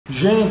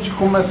Gente,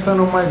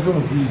 começando mais um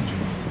vídeo.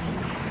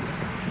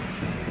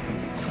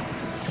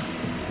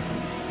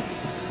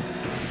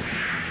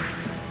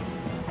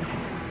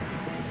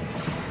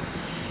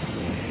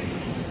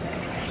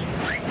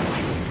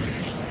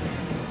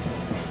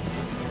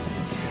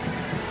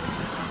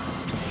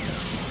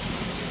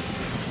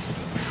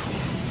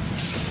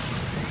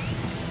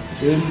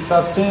 Ele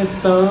está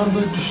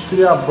tentando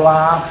destruir a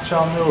Blast,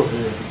 ao meu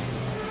ver.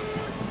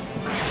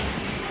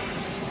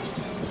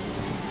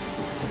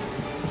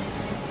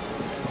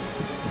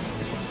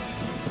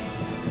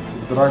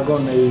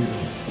 Dragoneiro.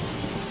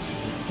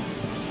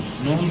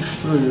 Não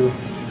destruiu.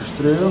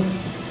 Destruiu.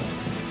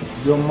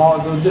 Deu mal,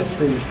 deu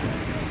defeito.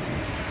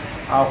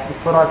 Ah, o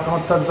furacão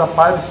está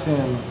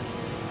desaparecendo.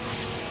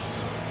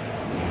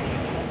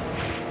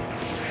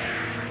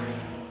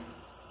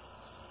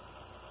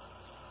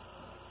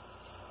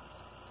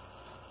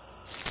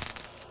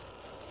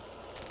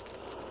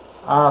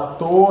 A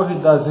Torre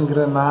das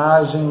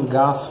Engrenagens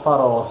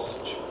Ghasfarost.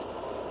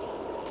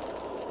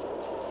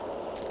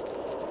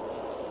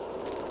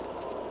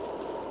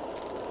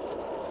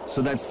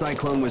 So that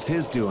cyclone was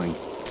his doing.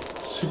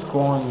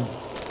 Ciclone.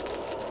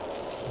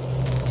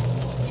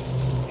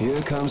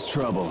 Here comes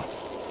trouble.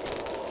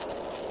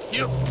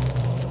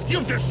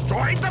 You've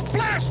destroyed the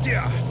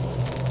Blastia!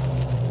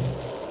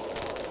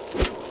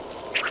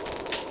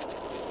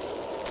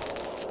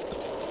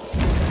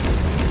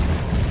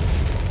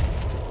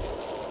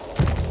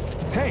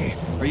 Hey,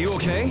 are you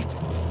okay?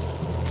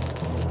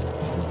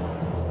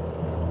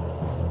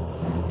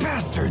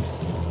 Bastards!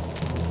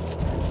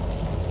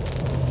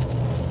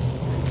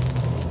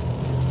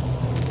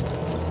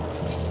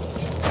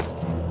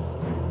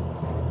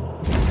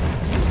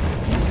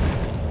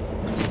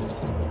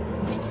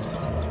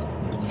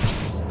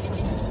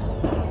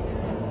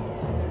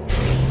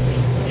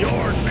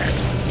 You're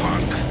next,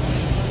 punk!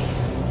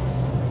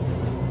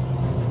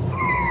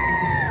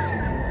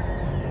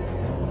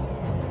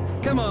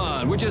 Come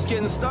on, we're just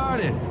getting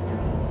started.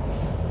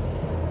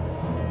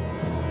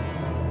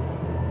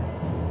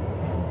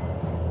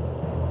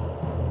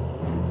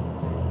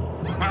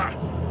 Ha!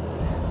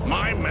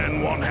 My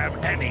men won't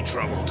have any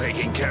trouble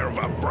taking care of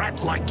a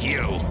brat like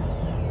you.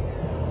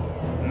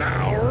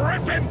 Now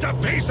rip him to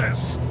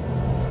pieces!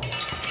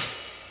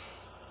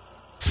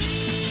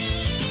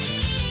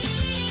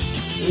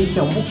 Eita,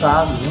 é um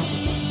bocado, viu?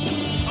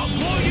 I'll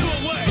blow you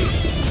away!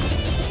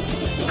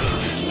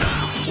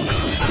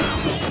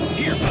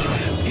 Here!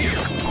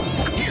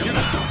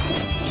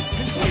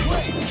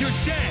 You're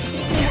dead!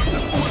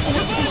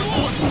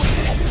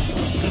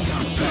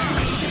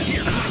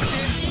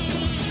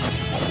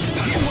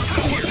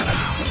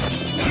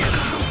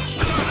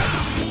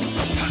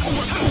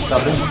 Tá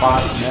bem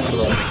fácil, né,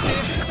 brother?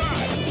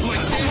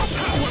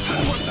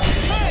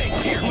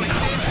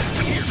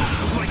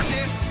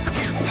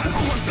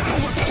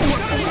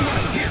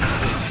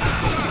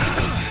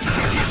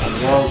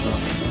 Volta.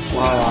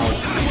 Uau.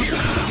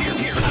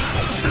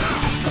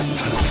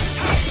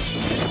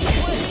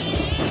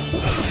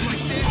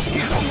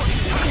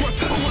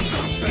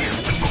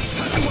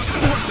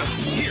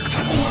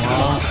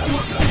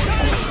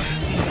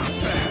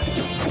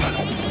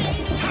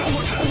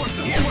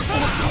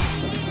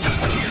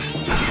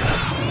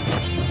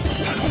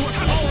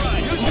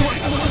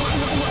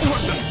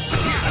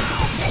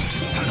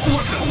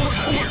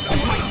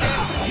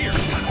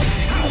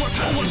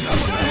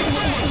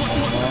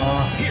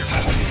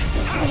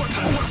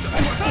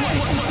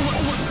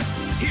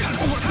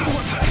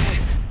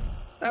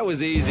 That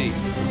was easy.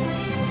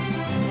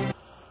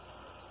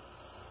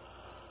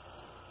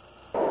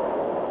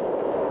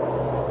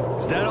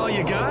 Is that all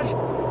you got?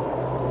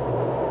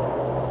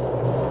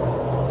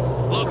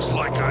 Looks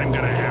like I'm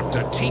gonna have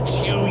to teach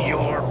you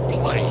your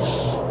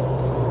place.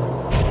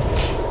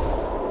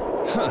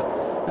 Huh,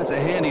 that's a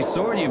handy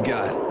sword you've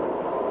got.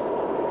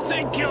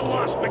 Think you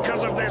lost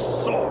because of this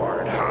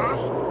sword, huh?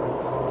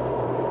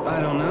 I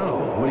don't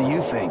know. What do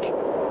you think?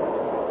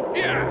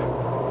 Yeah.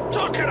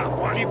 Talk it up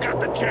while you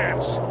got the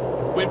chance.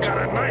 We've got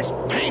a nice,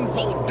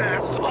 painful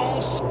death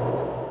all...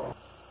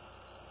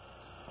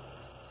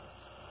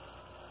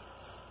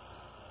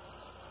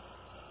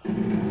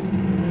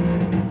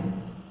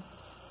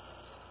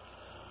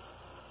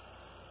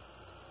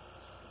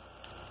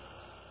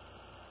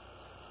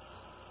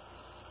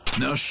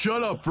 Now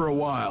shut up for a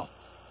while.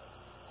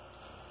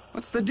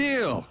 What's the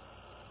deal?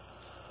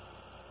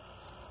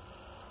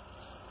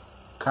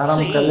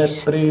 Caramba, ele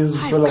é preso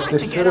pela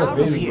terceira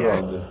vez,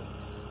 brother.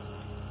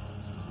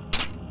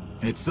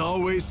 It's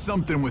always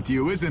something with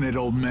you, isn't it,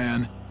 old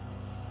man?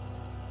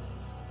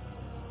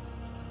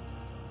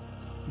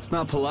 It's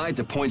not polite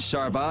to point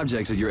sharp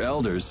objects at your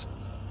elders.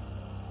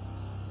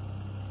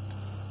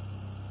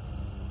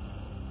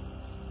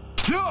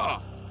 Yeah!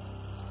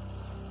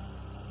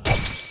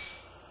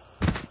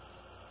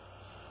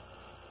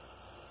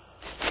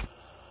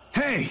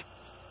 Hey!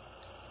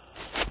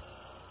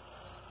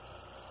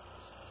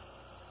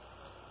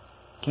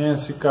 Quem é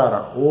esse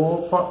cara?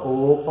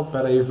 Opa,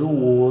 pera aí, viu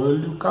o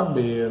olho e o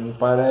cabelo. Não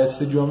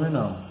parece de homem,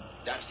 não.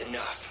 That's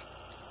enough.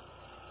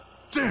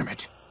 Damn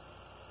it!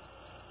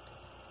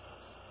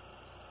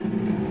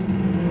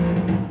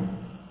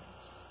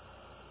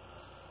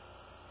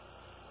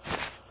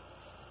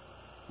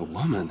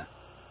 woman.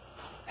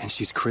 And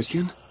she's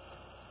Christian?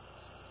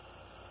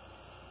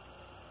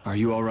 Are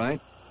you all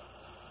right?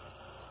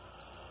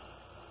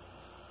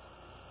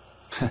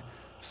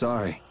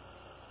 Sorry.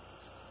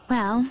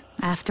 Well,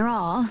 after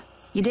all,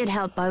 you did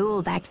help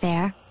Baul back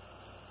there.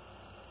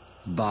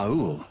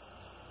 Baul?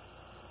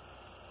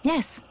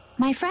 Yes,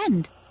 my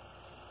friend.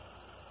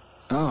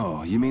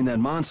 Oh, you mean that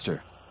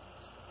monster?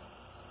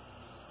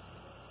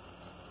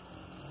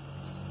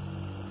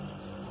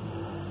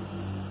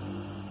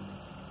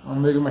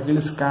 Vamos ver como é que ele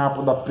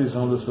escapa da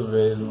prisão dessa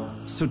vez, né?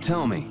 So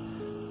tell me,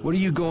 what are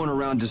you going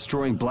around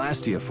destroying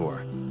Blastia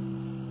for?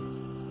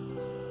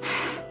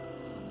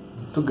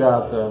 Muito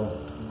gato, ela.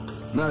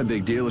 Not a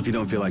big deal if you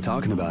don't feel like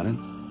talking about it.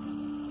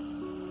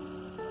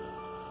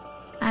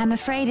 I'm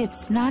afraid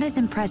it's not as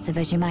impressive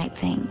as you might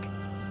think.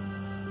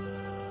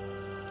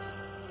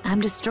 I'm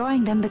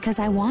destroying them because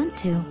I want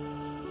to.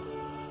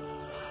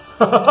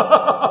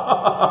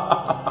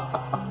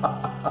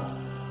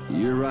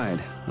 You're right.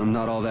 I'm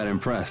not all that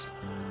impressed.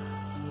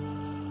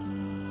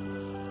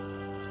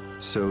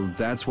 So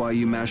that's why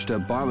you mashed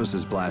up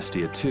Barbos's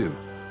Blastia too?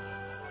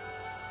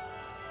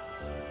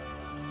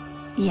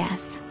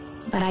 Yes,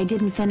 but I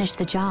didn't finish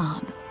the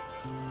job.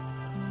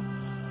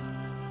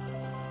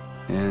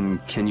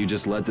 And can you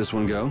just let this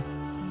one go?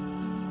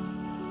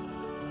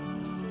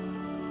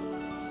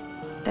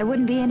 There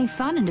wouldn't be any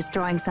fun in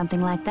destroying something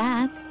like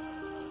that.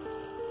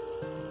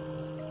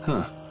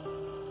 Huh.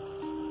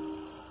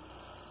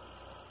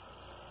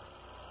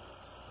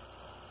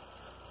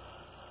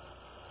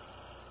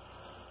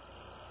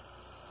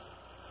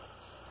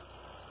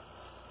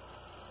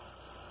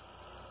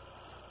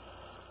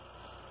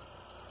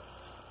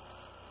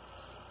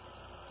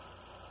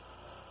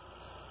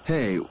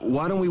 Hey,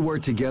 why don't we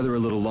work together a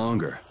little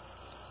longer?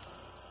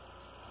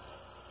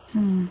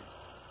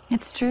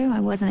 It's true, I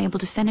wasn't able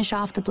to finish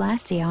off the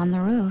Blastia on the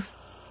roof.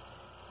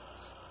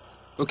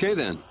 Okay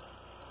then.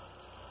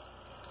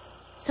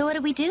 So what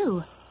do we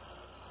do?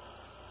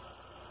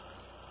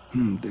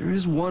 There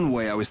is one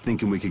way I was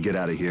thinking we could get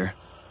out of here.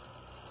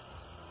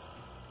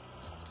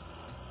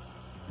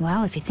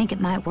 Well, if you think it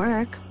might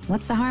work,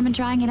 what's the harm in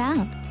trying it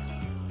out?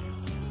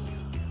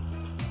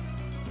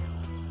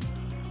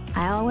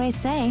 I always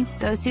say,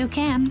 those who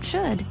can,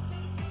 should.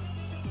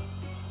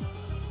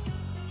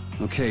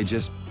 Okay,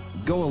 just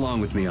go along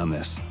with me on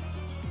this.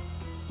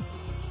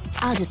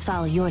 I'll just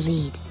follow your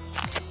lead.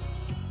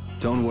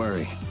 Don't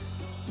worry.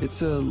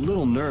 It's a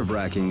little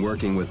nerve-wracking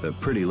working with a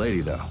pretty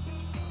lady, though.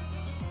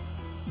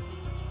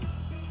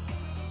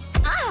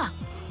 Ah!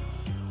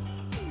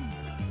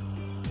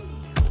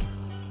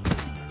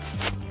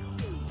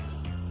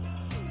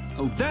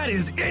 Oh, that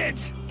is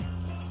it!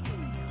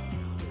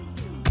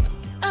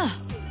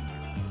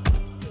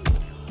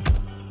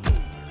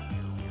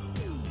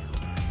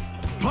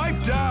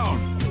 Pipe down!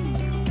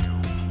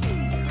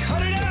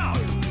 Cut it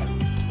out!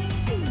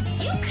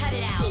 You cut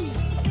it out!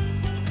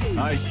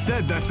 I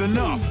said that's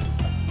enough!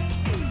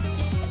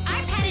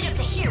 I've had it up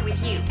to here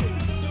with you.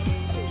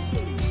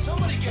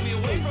 Somebody get me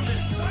away from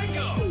this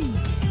psycho!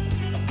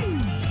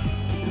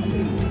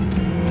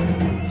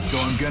 So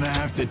I'm gonna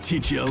have to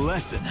teach you a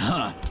lesson,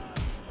 huh?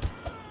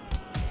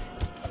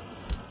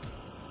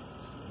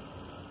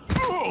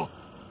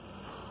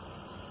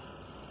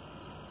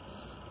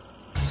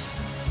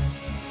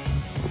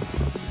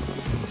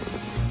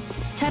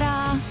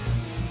 Ta-da!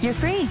 You're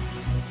free.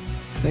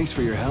 Thanks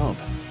for your help.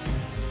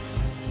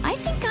 I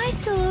think I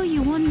still owe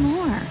you one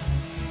more.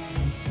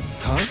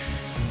 Huh?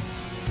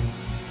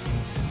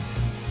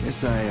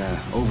 Guess I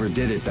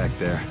overdid it back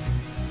there.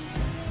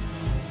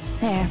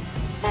 There.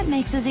 That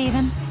makes us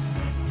even.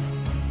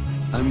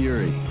 I'm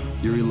Yuri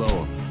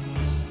Lowell.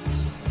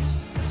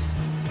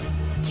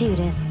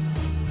 Judith.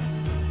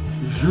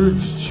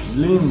 Judith,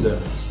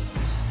 linda.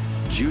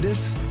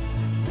 Judith?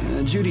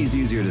 Judy's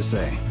easier to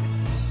say.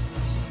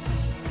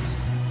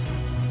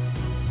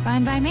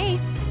 Fine by me.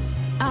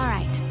 All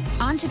right,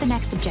 on to the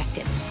next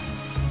objective.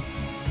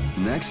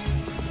 Next?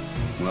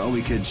 Well,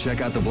 we could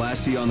check out the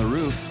Blastia on the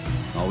roof.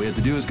 All we have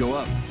to do is go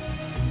up.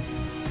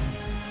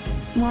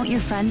 Won't your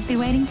friends be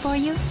waiting for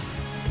you?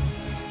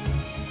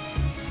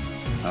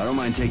 I don't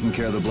mind taking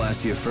care of the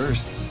Blastia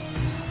first.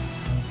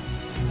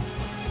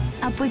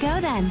 Up we go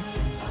then.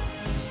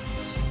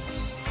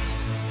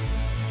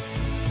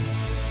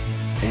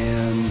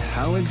 And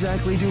how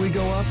exactly do we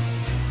go up?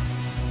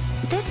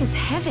 This is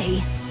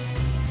heavy.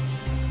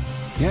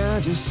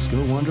 Yeah, just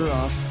go wander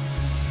off.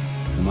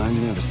 Reminds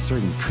me of a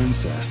certain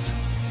princess.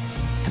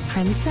 A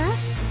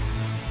princess?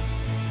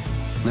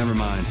 Never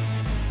mind.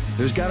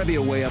 There's gotta be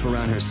a way up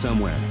around here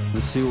somewhere.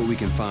 Let's see what we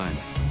can find.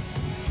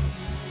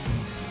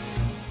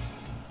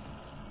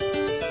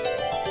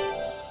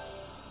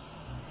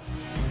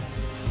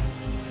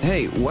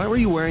 Hey, why were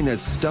you wearing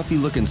that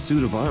stuffy-looking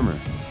suit of armor?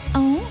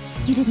 Oh,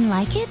 you didn't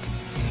like it?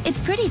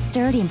 It's pretty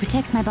sturdy and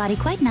protects my body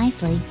quite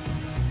nicely.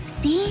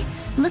 See?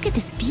 Look at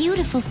this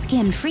beautiful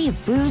skin, free of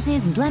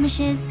bruises and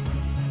blemishes.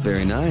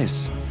 Very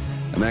nice.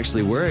 I'm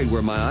actually worried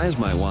where my eyes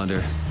might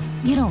wander.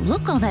 You don't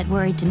look all that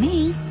worried to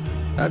me.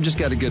 I've just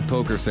got a good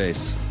poker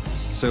face.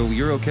 So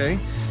you're okay?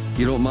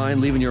 You don't mind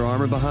leaving your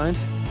armor behind?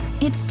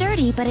 It's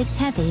sturdy, but it's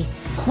heavy.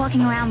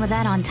 Walking around with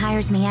that on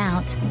tires me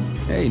out.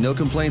 Hey, no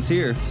complaints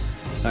here.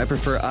 I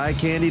prefer eye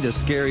candy to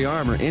scary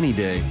armor any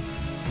day.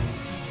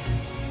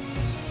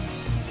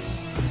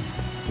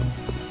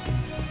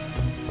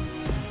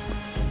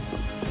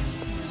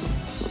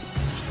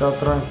 Está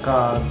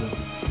trancado.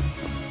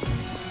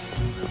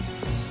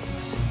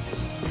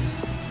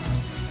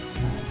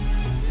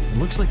 It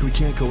looks like we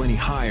can't go any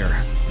higher,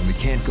 and we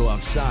can't go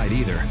outside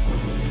either.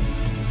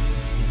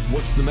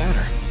 What's the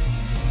matter?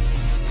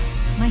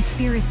 My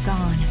spear is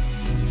gone.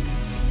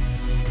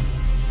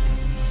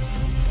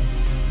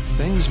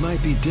 Things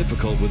might be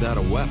difficult without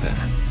a weapon.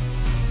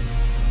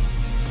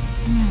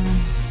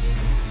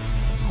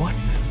 What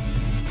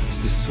the? Is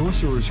the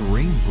sorcerer's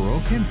ring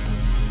broken?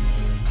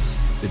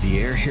 Did the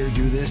air here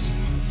do this?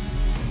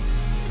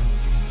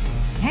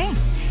 Hey,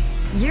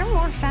 you're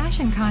more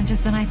fashion conscious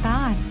than I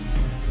thought.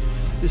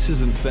 This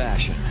isn't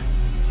fashion.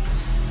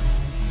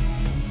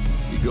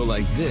 You go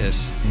like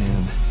this,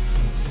 and...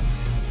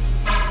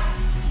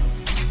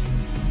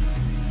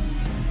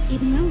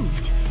 It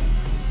moved.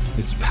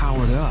 it's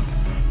powered up.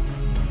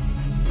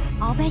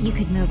 I'll bet you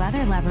could move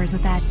other levers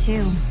with that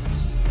too.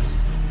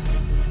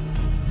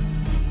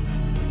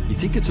 You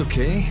think it's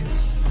okay?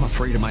 I'm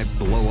afraid it might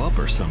blow up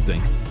or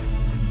something.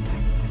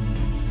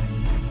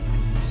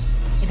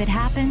 If it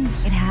happens,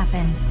 it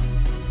happens.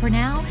 For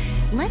now,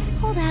 let's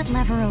pull that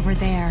lever over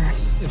there.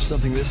 If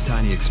something this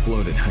tiny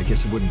exploded, I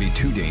guess it wouldn't be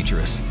too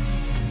dangerous.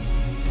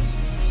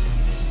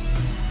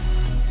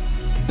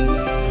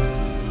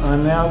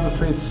 Anel do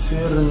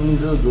Feiticeiro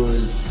nível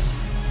 2.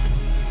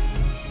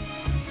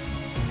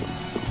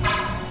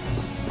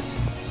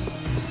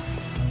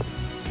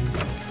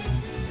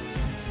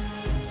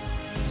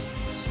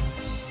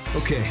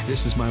 Okay,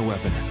 this is my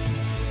weapon.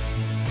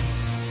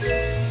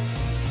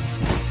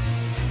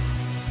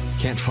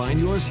 Can't find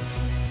yours?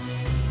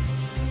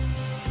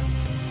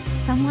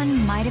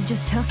 Someone might have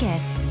just took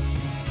it.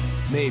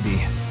 Maybe.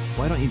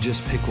 Why don't you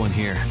just pick one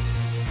here?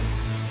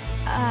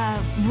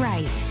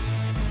 Right.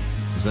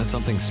 Was that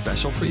something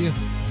special for you?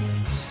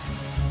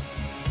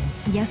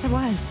 Yes, it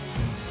was.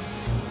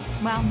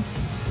 Well,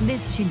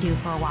 this should do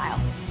for a while.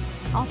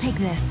 I'll take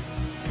this.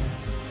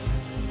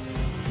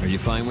 Are you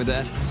fine with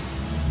that?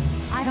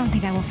 I don't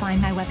think I will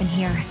find my weapon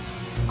here.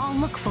 I'll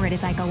look for it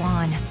as I go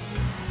on.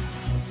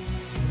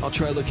 I'll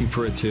try looking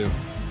for it too.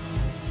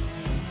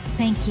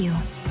 Thank you.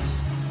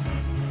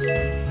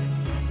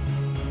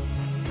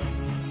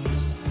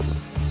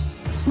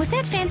 Was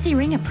that fancy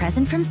ring a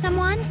present from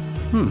someone?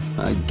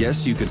 I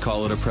guess you could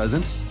call it a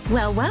present.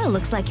 Well,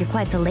 looks like you're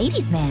quite the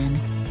ladies'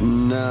 man.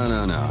 No,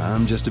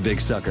 I'm just a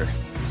big sucker.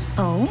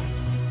 Oh?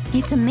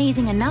 It's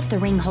amazing enough the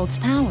ring holds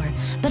power,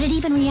 but it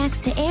even reacts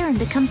to air and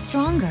becomes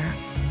stronger.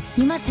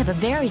 You must have a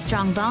very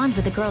strong bond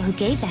with the girl who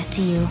gave that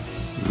to you.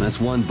 That's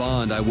one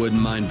bond I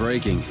wouldn't mind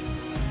breaking.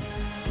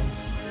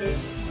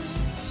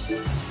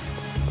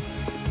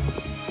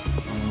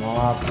 Vamos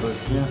lá por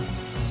aqui.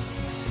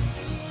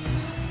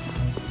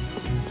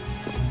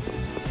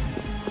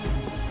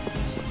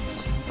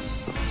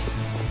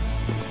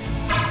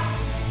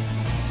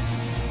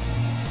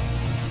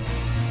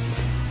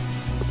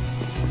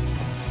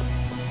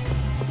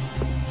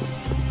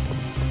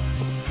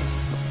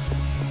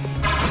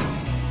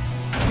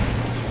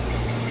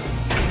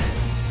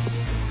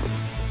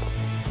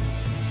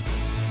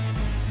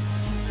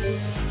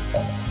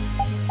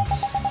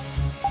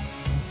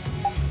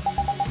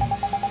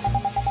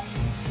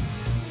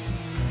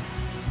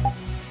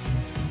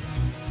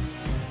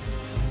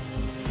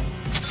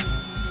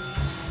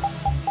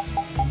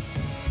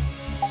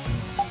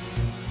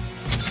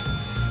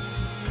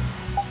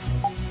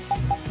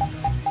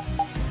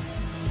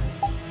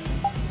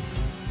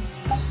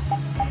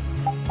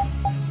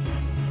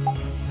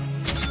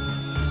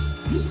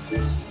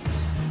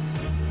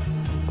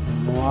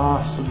 Vamos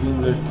lá,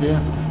 subindo aqui.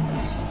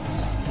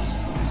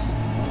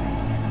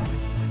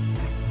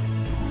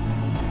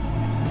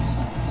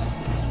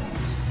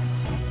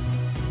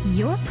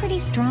 You're pretty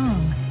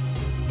strong.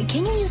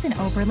 Can you use an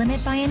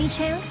overlimit by any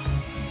chance?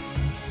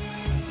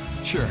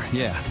 Sure,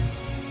 yeah.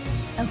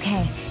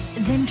 Okay,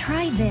 then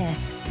try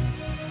this.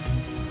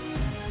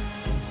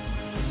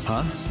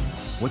 Huh?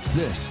 What's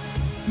this?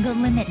 The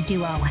Limit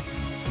Duo.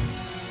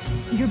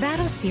 Your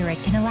battle spirit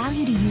can allow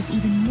you to use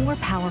even more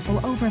powerful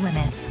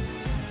overlimits.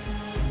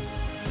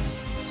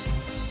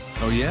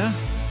 Oh yeah?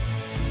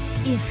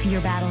 If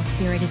your battle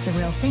spirit is the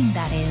real thing,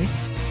 that is.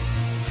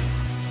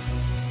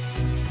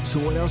 So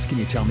what else can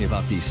you tell me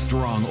about these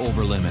strong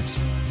overlimits?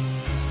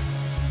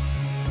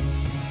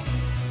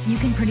 You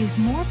can produce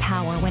more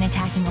power when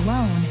attacking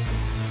alone.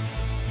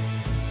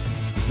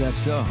 Is that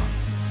so?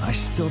 I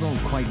still don't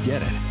quite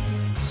get it.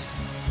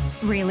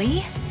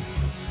 Really?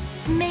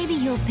 Maybe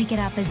you'll pick it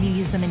up as you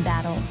use them in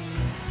battle.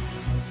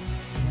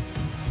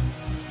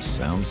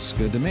 Sounds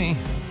good to me.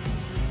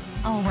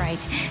 All right,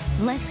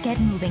 let's get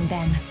moving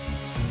then.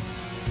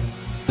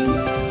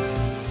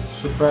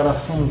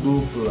 Superação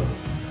dupla.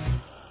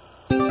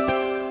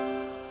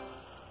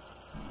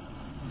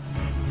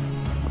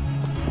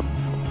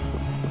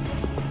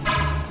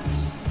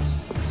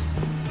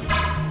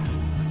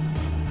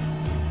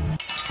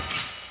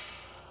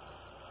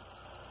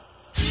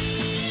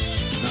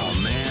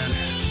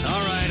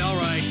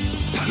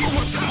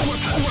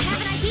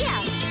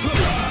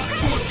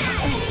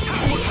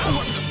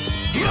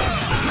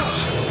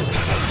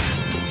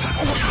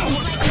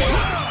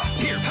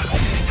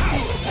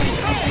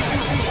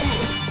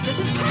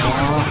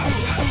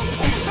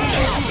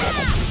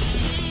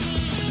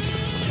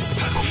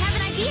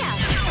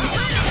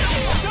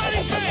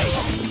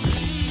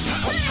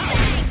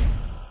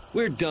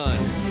 We're done.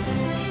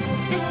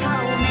 This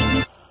power will make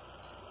me...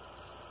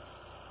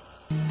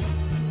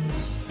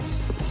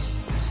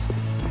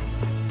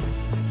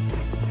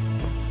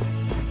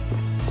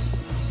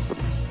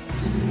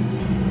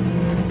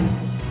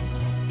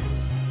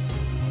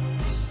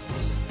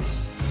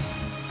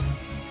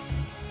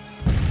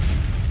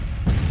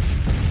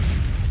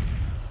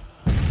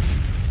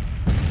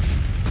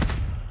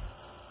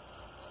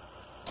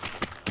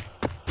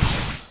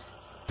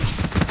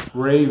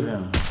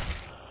 Raven.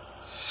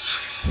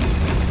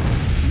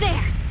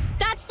 There!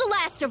 That's the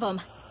last of them!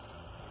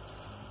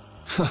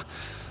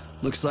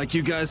 Looks like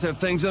you guys have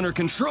things under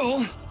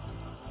control.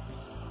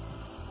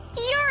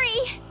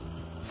 Yuri!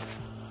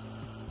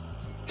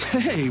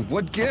 Hey,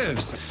 what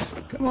gives?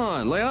 Come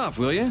on, lay off,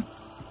 will you?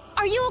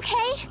 Are you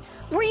okay?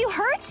 Were you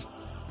hurt?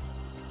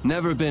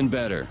 Never been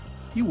better.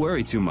 You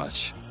worry too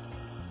much.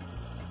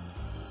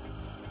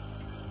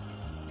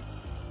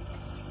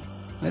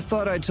 I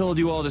thought I told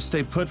you all to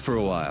stay put for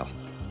a while.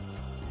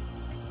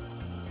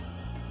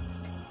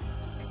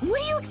 What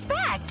do you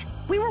expect?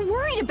 We were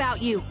worried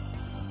about you.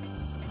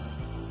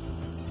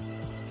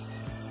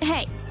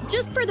 Hey,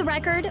 just for the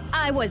record,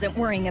 I wasn't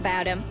worrying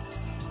about him.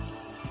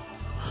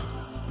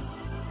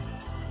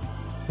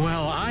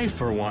 Well, I,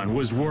 for one,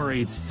 was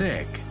worried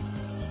sick.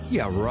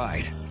 Yeah,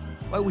 right.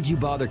 Why would you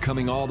bother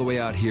coming all the way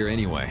out here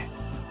anyway?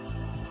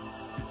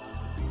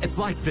 It's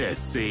like this,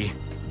 see?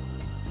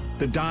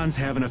 The Don's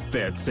having a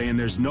fit, saying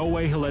there's no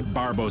way he'll let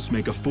Barbos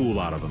make a fool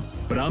out of him.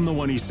 But I'm the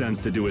one he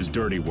sends to do his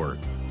dirty work.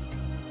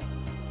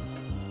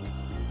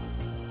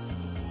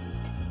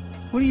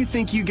 What do you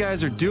think you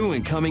guys are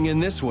doing coming in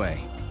this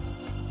way?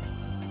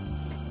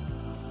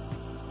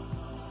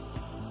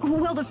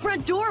 Well, the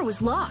front door was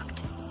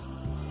locked.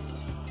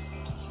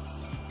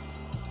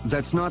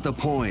 That's not the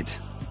point.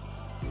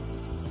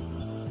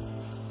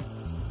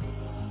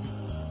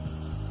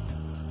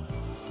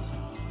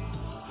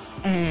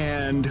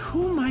 And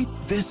who might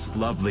this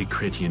lovely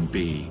Critian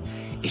be?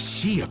 Is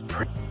she a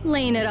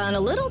Laying it on a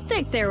little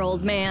thick there,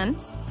 old man.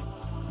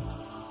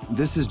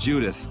 This is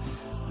Judith,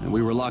 and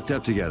we were locked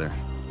up together.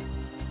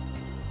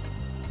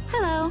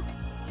 Hello.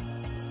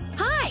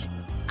 Hi,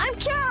 I'm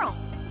Carol.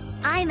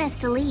 I'm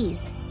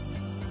Estelise.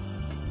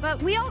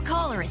 But we all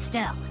call her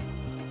Estelle.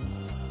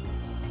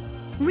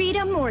 Rita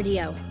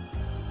Mordio.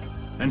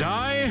 And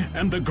I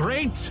am the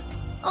great...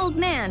 Old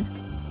man.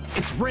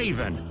 It's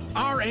Raven.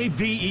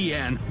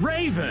 R-A-V-E-N.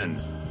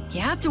 Raven! You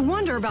have to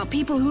wonder about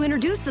people who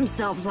introduce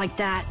themselves like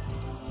that.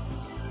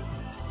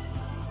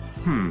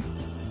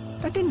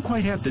 That didn't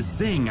quite have the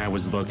zing I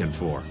was looking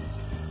for.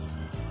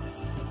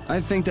 I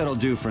think that'll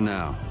do for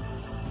now.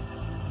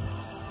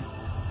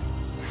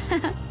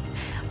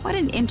 What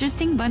an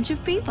interesting bunch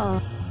of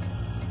people.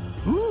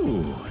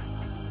 Ooh,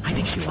 I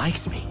think she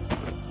likes me.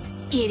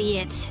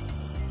 Idiot.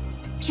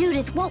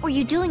 Judith, what were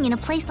you doing in a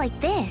place like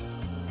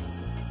this?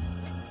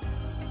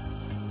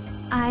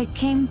 I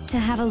came to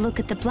have a look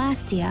at the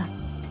Blastia.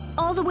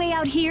 All the way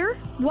out here?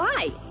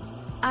 Why?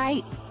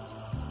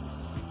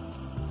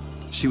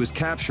 She was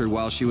captured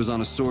while she was on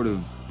a sort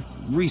of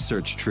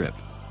research trip.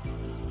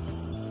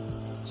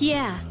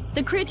 Yeah,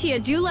 the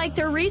Kritia do like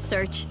their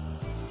research.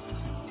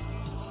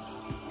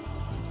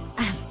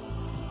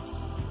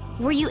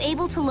 Were you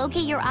able to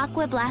locate your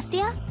Aqua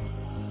Blastia?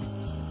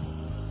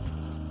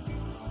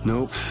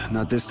 Nope,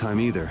 not this time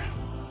either.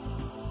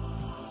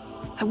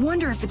 I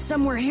wonder if it's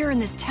somewhere here in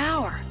this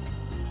tower.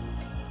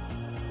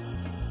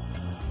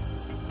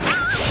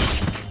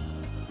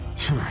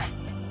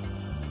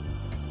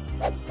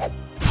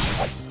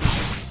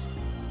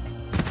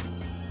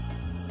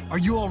 Are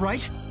you all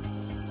right?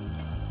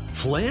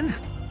 Flynn?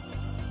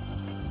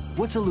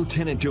 What's a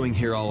lieutenant doing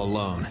here all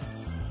alone?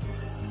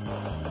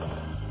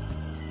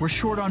 We're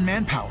short on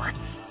manpower.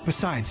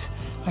 Besides,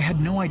 I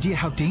had no idea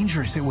how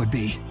dangerous it would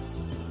be.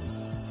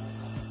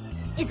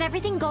 Is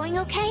everything going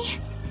okay?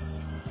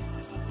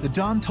 The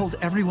Don told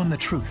everyone the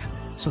truth,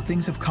 so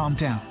things have calmed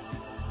down.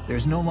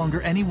 There's no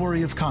longer any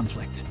worry of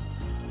conflict.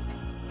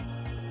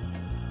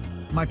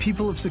 My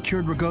people have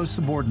secured Rigaud's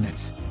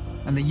subordinates,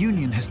 and the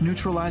Union has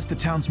neutralized the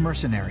town's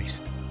mercenaries.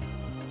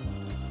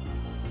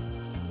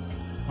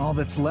 All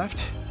that's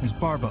left is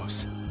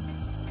Barbos.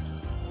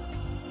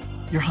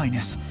 Your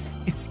Highness,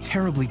 it's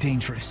terribly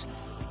dangerous,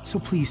 so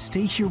please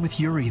stay here with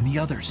Yuri and the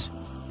others.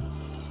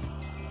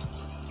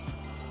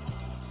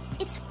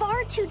 It's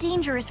far too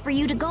dangerous for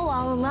you to go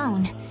all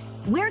alone.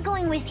 We're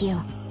going with you.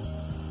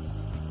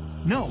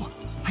 No,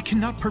 I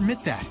cannot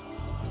permit that.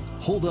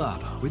 Hold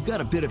up, we've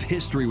got a bit of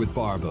history with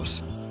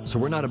Barbos, so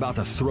we're not about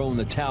to throw in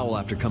the towel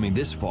after coming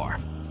this far.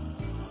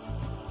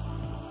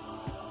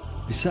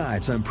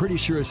 Besides, I'm pretty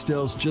sure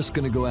Estelle's just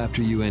gonna go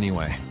after you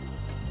anyway.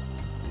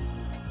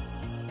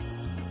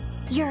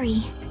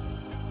 Yuri.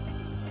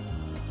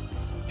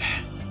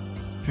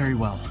 Very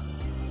well.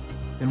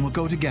 Then we'll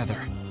go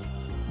together.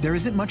 There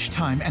isn't much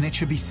time, and it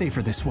should be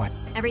safer this way.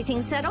 Everything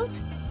settled?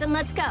 Then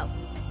let's go.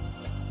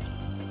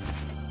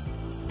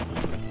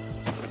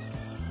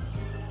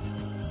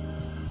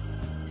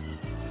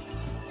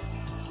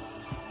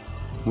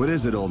 What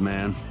is it, old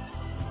man?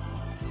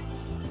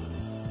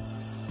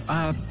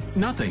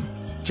 Nothing.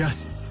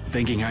 Just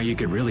thinking how you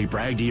could really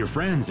brag to your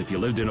friends if you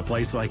lived in a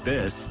place like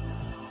this.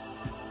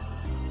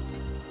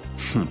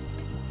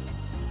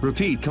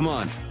 Repeat, come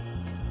on.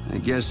 I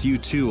guess you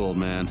too, old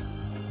man.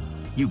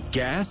 You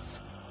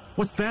guess?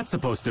 What's that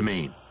supposed to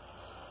mean?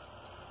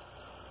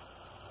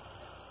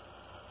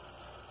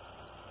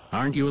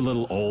 Aren't you a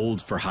little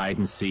old for hide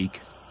and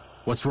seek?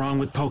 What's wrong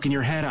with poking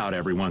your head out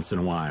every once in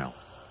a while?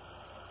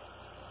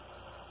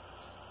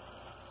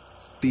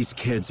 These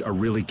kids are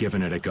really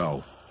giving it a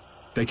go.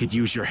 They could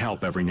use your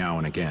help every now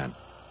and again.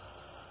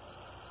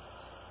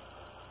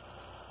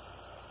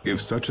 If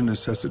such a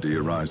necessity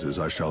arises,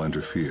 I shall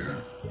interfere.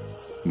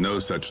 No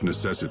such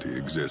necessity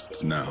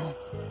exists now.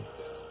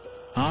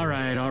 All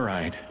right, all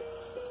right.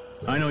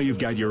 I know you've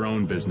got your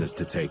own business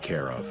to take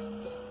care of.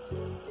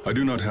 I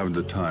do not have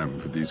the time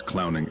for these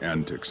clowning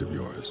antics of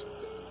yours.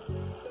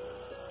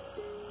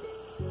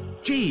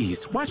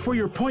 Geez, watch where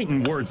you're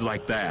pointing words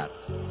like that.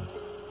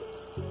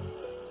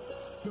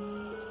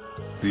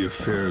 The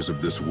affairs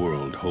of this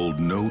world hold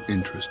no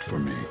interest for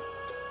me.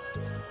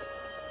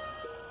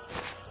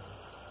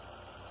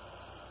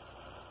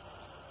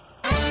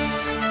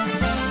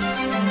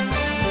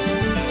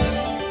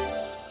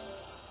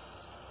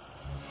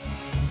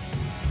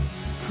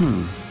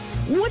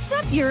 What's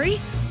up,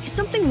 Yuri? Is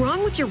something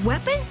wrong with your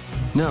weapon?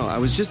 No, I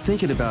was just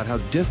thinking about how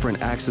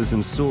different axes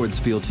and swords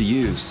feel to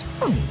use.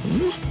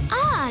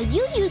 Ah,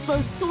 you use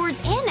both swords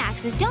and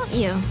axes, don't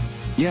you?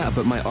 Yeah,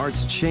 but my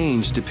arts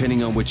change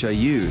depending on which I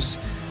use.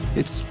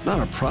 It's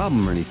not a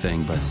problem or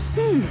anything, but...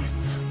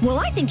 Well,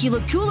 I think you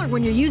look cooler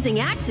when you're using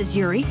axes,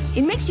 Yuri.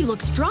 It makes you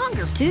look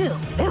stronger, too.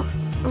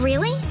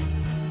 Really?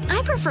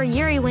 I prefer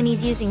Yuri when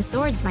he's using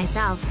swords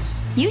myself.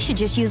 You should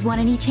just use one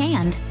in each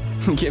hand.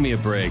 Give me a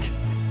break.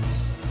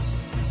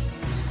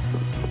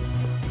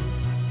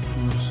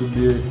 Vamos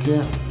subir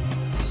aqui.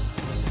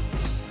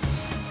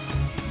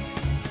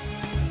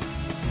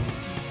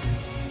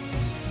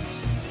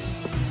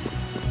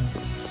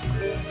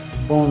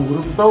 Bom, o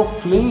grupo tá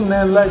o clean,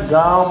 né?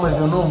 Legal, mas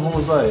eu não vou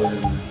usar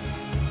ele.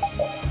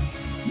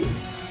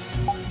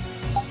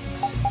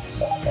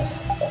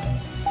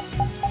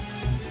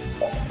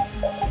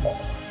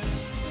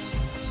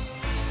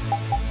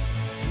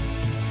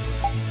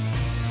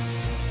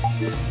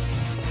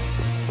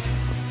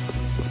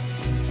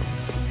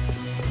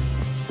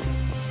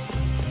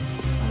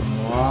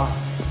 Vamos lá.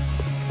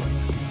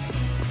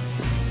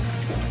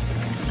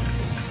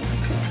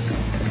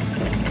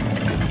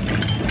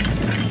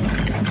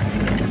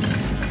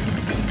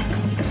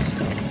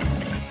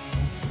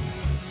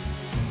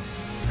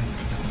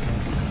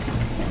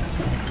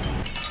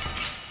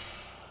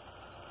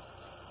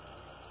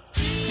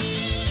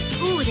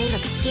 Ooh, they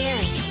look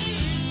scary.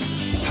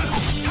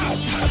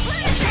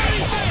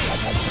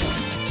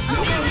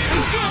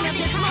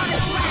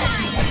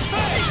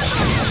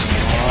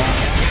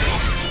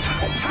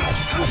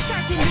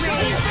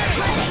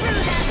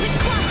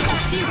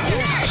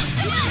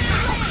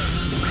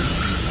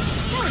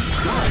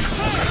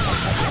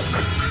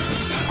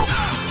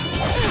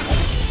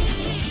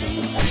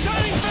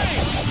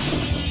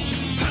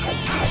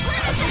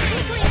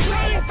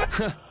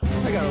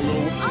 I got a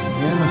little...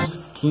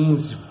 Menos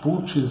 15,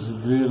 putz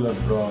grila,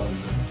 brother.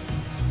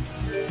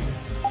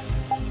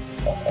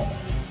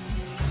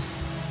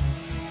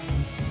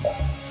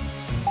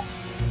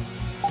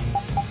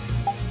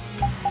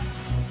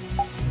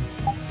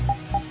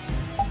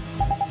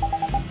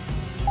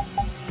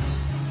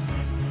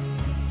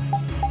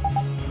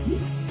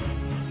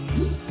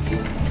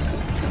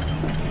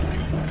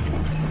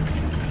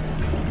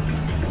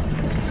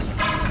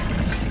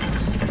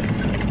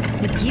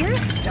 The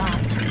gears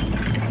stopped.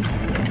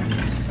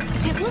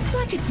 It looks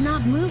like it's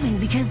not moving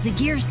because the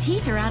gear's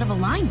teeth are out of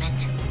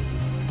alignment.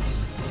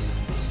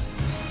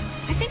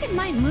 I think it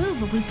might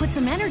move if we put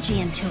some energy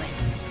into it.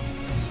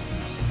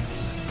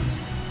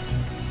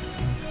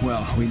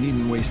 Well, we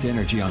needn't waste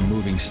energy on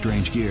moving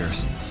strange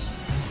gears.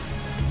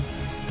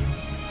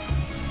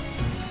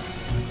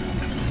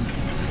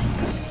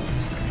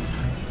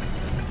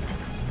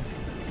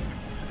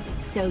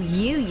 So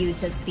you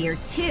use a spear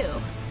too?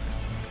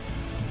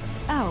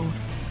 Oh,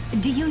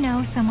 do you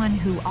know someone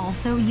who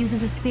also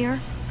uses a spear?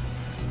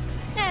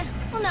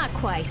 Well, not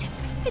quite.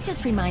 It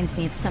just reminds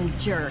me of some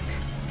jerk.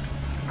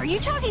 Are you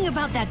talking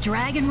about that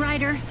dragon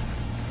rider?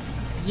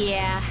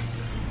 Yeah.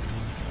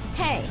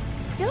 Hey,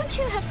 don't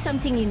you have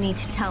something you need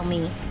to tell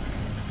me?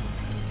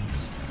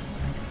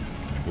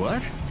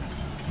 What?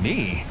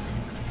 Me?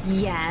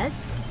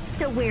 Yes.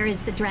 So where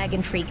is the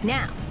dragon freak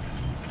now?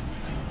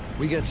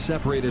 We got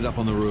separated up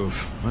on the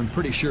roof. I'm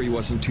pretty sure he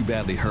wasn't too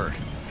badly hurt.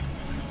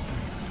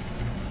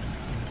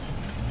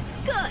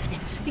 Good,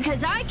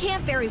 because I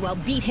can't very well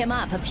beat him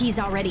up if he's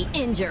already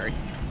injured.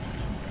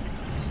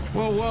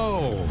 Whoa,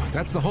 whoa!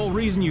 That's the whole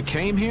reason you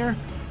came here?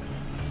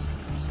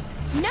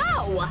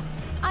 No!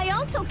 I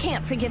also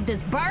can't forgive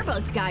this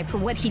Barbos guy for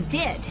what he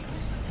did.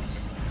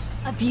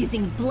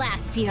 Abusing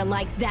Blastia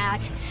like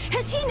that.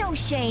 Has he no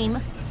shame?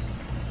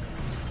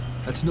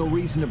 That's no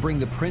reason to bring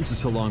the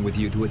princess along with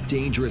you to a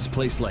dangerous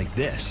place like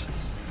this.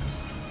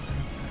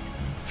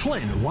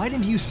 Flynn, why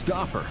didn't you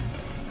stop her?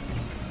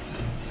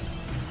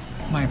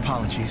 My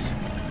apologies.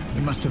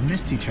 We must have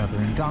missed each other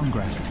in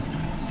Gongrest.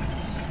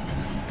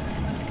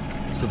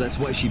 So that's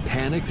why she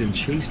panicked and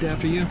chased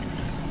after you?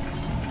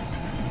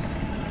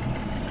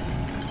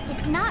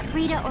 It's not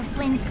Rita or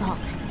Flynn's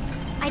fault.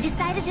 I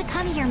decided to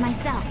come here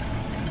myself.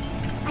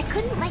 I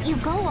couldn't let you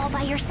go all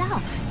by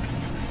yourself.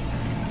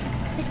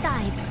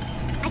 Besides,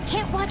 I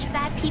can't watch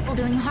bad people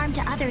doing harm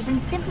to others and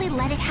simply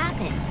let it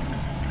happen.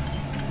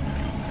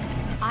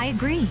 I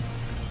agree.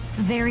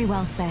 Very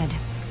well said.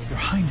 Your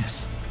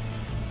Highness.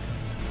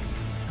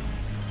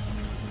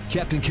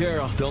 Captain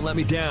Carroll, don't let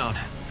me down.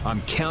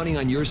 I'm counting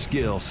on your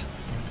skills.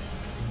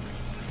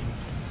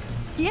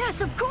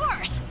 Yes, of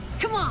course!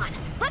 Come on,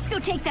 let's go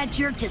take that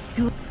jerk to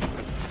school.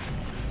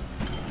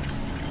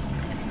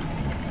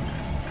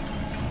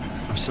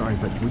 I'm sorry,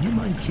 but would you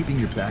mind keeping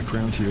your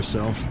background to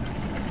yourself?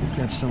 We've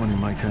got someone who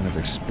might kind of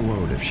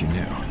explode if she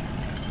knew.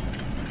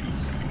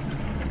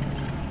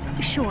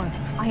 Sure,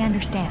 I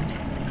understand.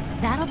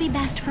 That'll be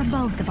best for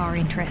both of our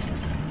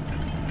interests.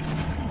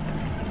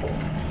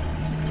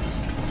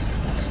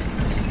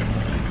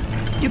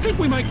 You think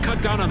we might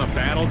cut down on the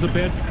battles a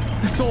bit?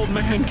 This old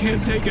man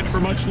can't take it for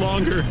much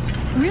longer.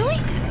 Really?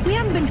 We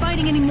haven't been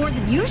fighting any more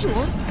than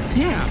usual.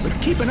 Yeah, but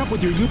keeping up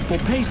with your youthful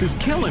pace is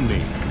killing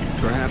me.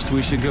 Perhaps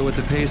we should go with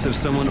the pace of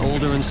someone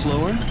older and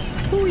slower?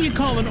 Who are you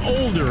calling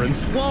older and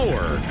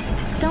slower?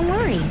 Don't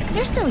worry,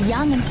 you're still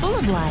young and full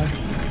of life.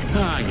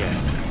 Ah,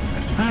 yes.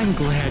 I'm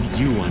glad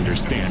you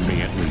understand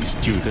me at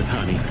least, Judith,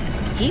 honey.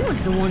 He was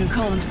the one who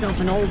called himself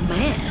an old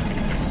man.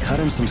 Cut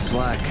him some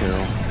slack,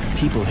 Carol.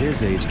 People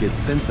his age get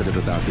sensitive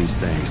about these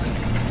things.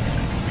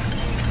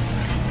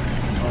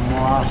 Vamos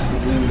lá,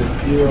 subindo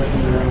aqui, outra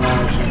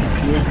engrenagem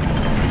aqui.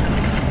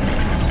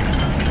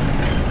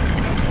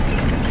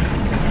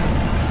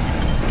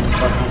 Vamos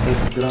para contra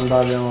esse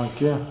grandalhão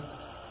aqui.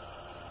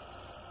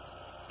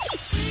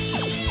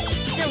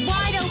 They're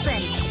wide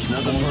open. It's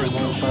nothing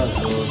personal.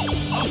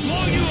 I'll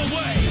blow you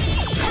away!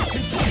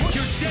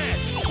 You're dead!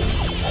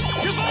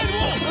 Divine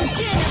Wolf! Oh,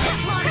 did this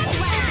modest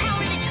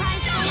power that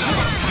tries so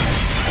much.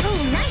 Oh,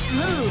 nice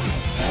moves.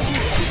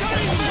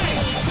 Shining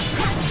Face!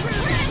 Cut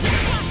through that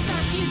blocks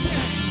our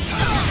future.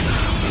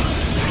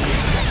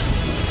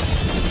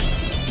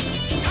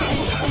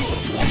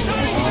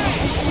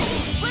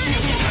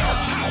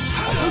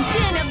 Oh,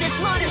 din of this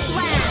modest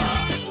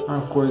land.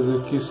 Uma coisa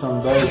aqui são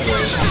 10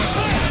 horas.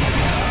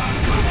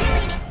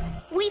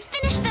 We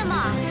finish them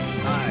off.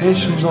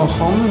 Gente, me dão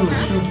só um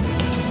minutinho.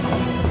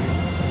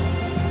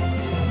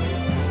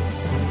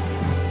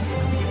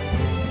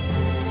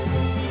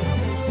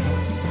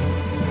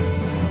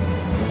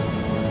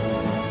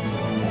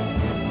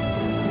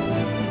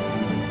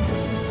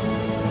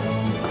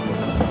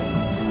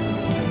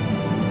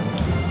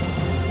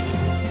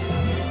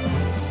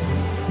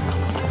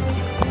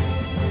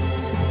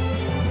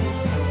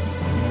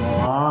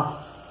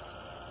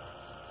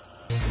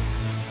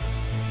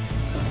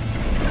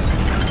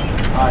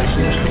 A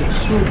gente tem que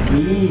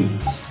subir.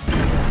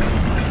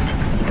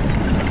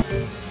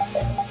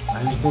 A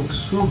gente tem que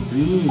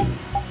subir.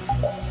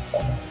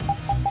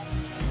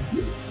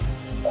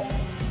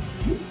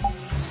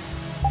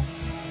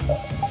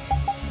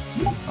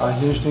 A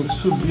gente tem que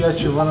subir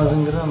ativando as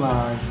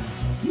engrenagens.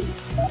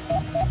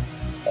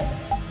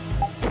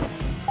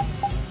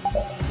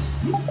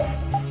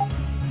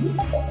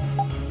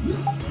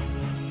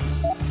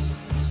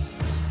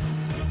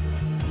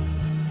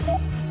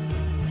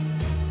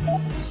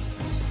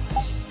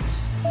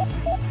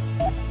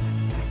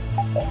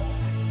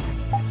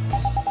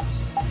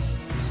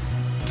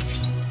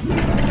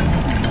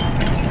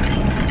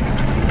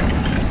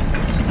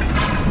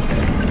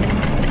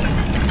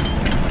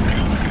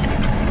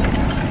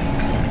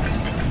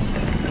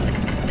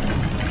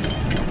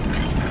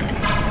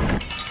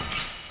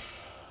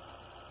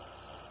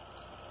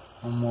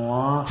 Vamos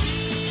lá.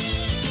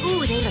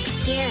 Ooh, they look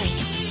scary.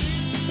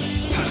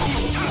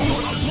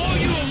 I'll blow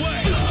you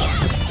away!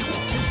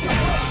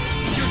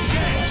 You're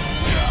dead!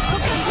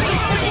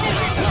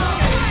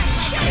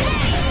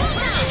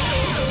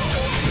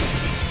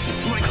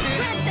 Like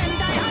this? Let them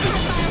die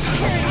undefiled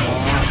purity.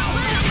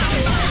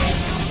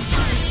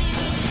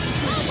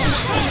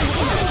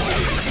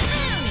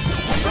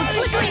 A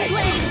flickering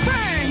blaze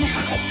burn!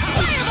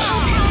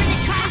 Fireball! Power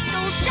that tries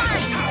soul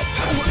shine!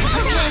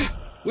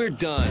 We're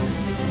done.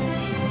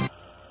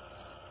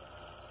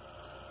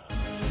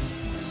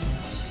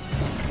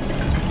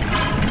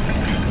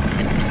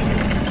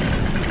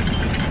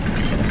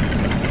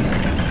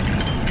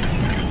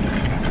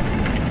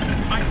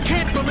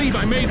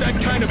 I made that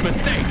kind of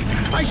mistake.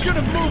 I should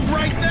have moved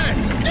right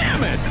then.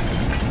 Damn it!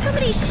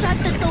 Somebody shut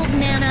this old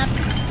man up.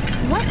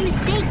 What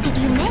mistake did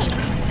you make?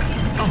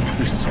 Oh,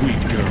 you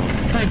sweet girl.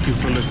 Thank you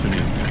for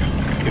listening.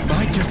 If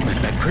I just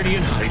met that pretty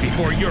and hottie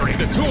before Yuri,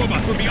 the two of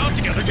us would be off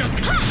together just...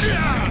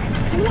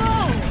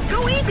 Whoa!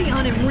 Go easy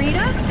on him,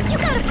 Rita! You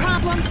got a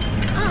problem?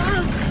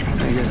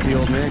 I guess the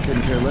old man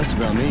couldn't care less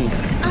about me.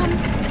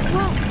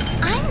 Well,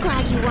 I'm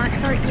glad you weren't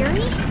hurt,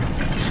 Yuri.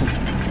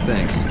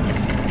 Thanks.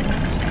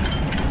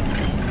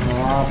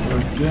 continuar por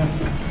aqui.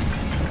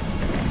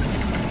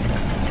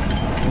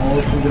 Um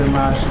outro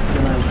engrenagem aqui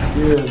na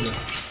esquerda.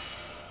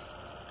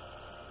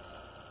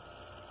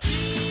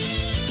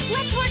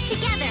 Let's work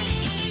together.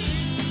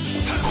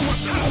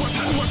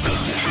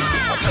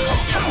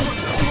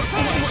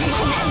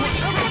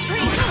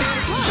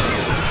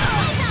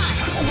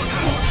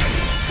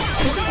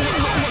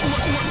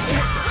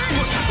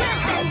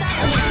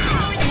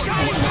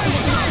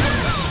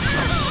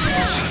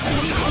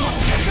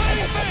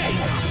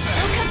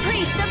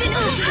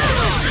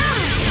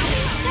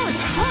 That was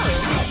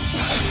close.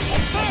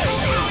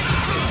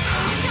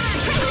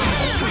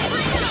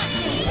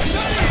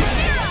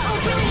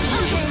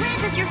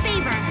 Grant us your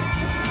favor.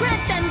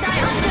 Grant them thy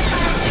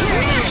undefiled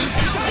purity.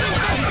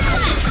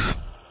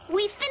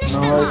 We finished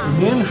them Não, é off.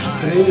 menos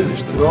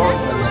 3,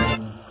 droga.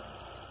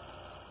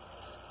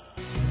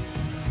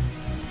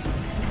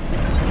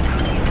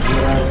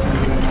 Tirar essa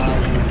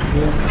engrenagem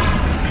aqui.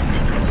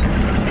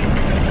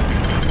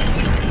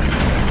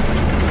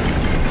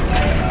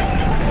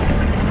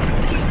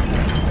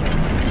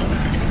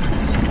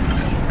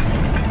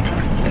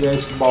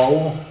 Esse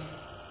baú.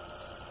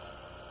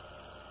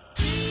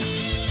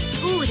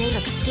 Ooh, they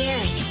look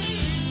scary.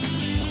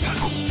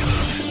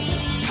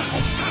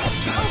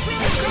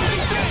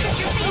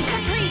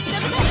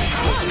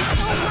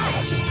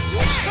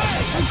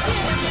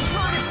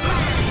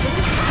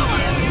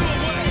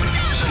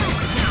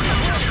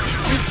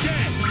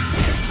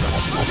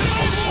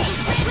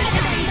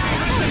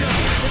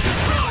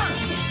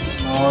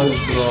 Ai,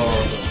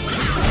 droga.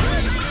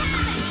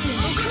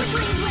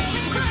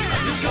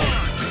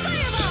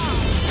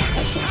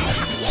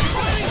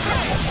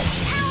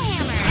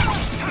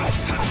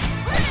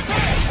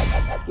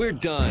 We're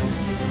done.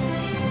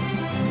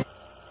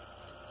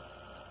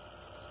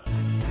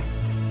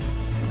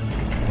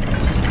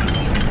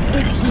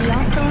 Is he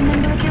also a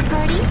member of your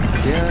party?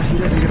 Yeah, he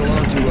doesn't get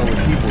along too well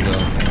with people,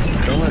 though.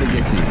 Don't let it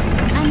get to you.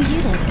 I'm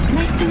Judith.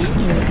 Nice to meet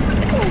you.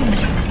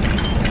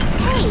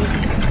 Hey,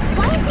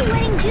 why is he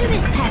letting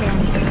Judith pet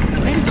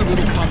him? Maybe the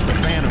little pup's a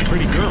fan of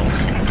pretty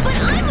girls. But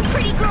I'm a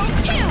pretty girl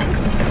too.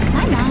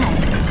 My my.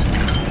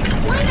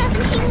 Why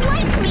doesn't he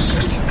like me?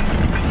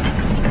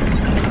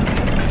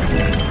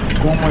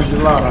 Goma de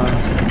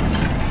laranja.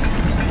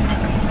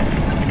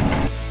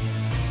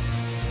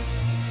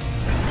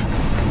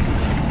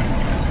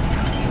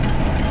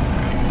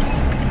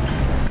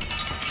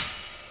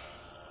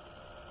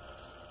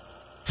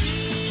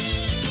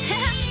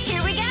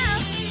 Here we go.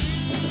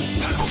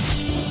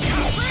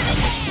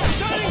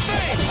 Shining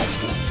face!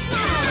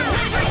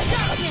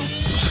 Darkness.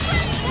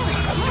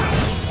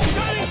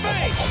 Shining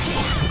face!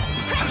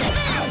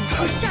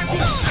 Oh, sharpen.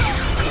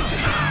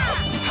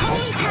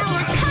 Holy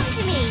power, come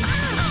to me.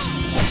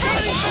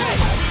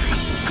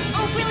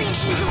 Oh, brilliant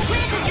angels,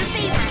 grant us your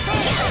favor.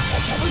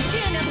 Oh,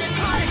 din of this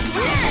hottest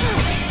land.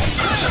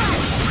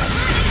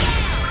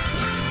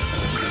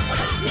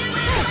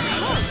 That was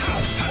close.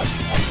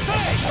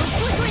 Oh,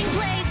 flickering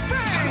blaze,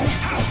 burn.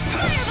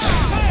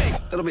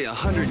 Fireball. It'll be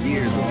 100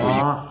 years before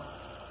you...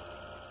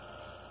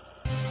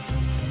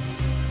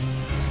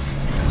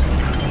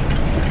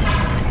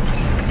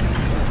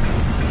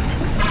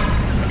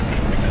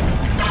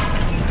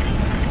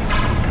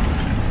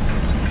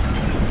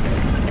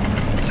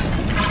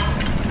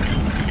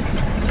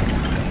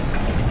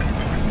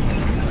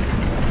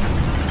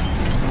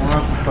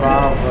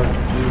 Trava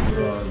aqui,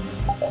 brother.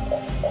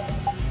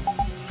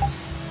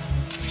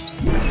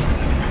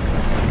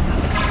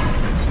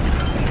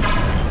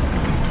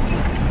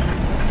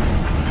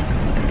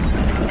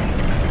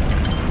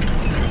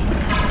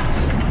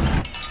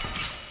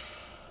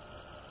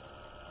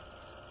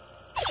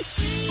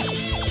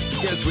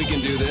 Guess we can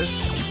do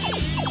this.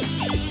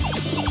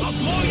 I'll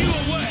blow you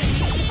away!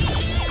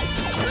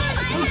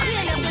 Oh,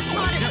 din of this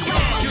hottest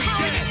land. You're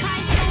dead!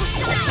 Tri-soul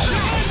shine.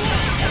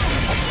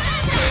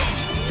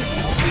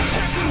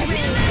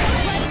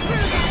 Right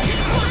through that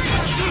is our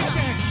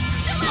future.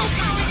 Still no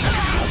power to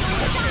tri-soul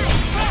shine.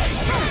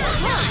 Tell us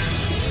close.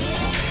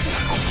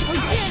 Oh,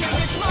 din of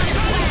this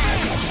hottest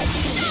land.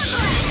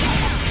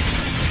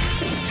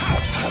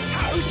 Stop.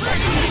 Oh,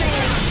 sharpen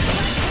blade.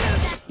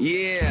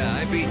 Yeah,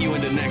 I beat you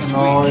into next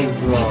Nice, week.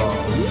 bro.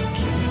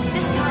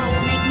 This power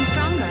will make me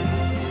stronger.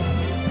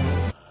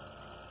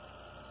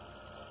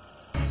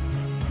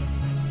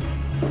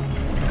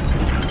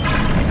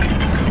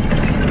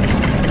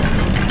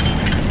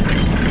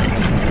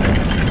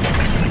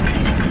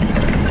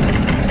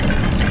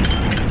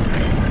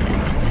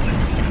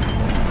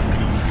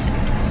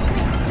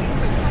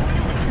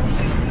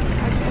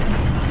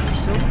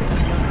 So the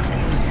others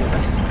are busy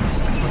arresting me.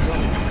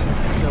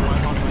 So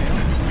I'm on my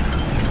own.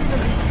 Should a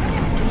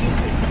lieutenant lead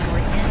his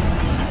subordinates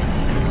when they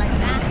do like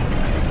that?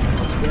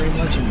 It's very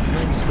much in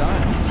Flynn's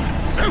style.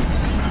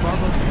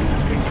 Barbo's rule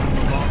is based on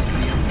the laws of the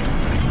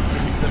Empire.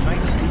 It is the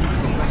Knight students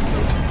who arrest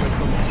those who break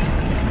the law.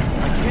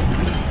 I can't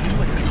leave you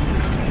and the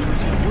others to do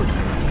as you would.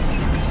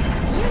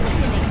 You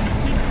need an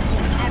excuse to do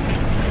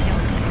everything,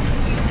 don't you?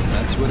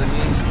 That's what it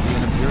means to be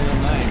an Imperial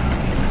Knight.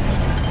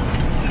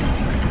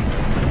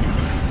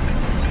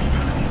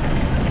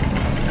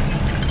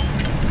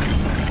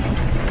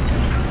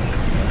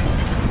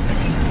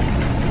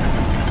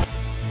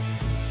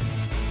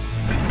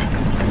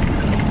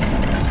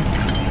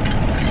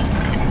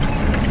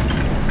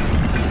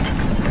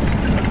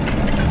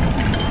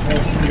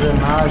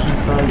 engrenagem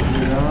tá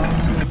girando.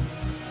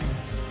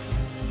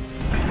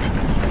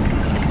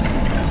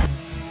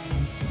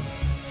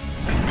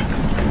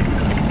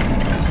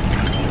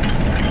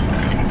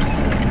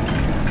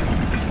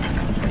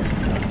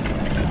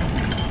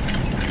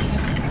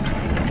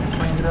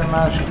 Uma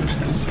engrenagem que eu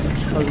esqueci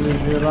de fazer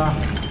girar.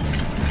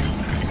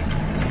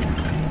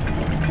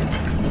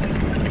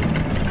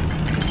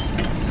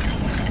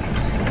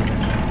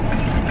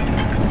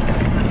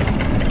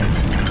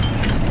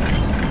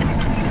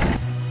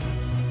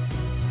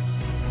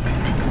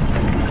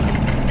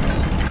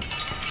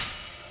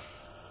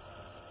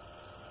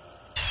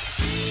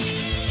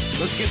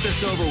 Let's get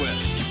this over with.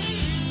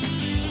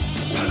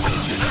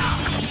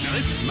 Now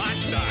this is my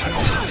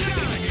style.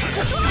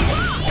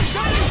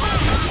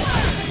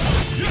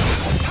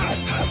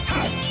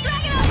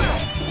 Drag it over!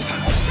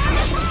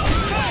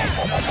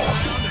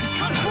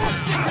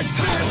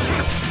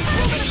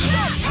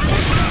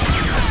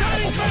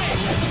 Shining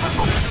face!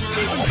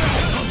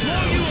 I'll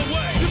blow you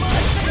away!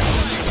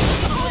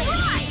 All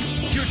right!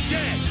 You're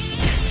dead!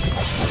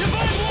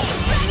 Divine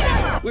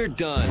Wall! We're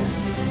done.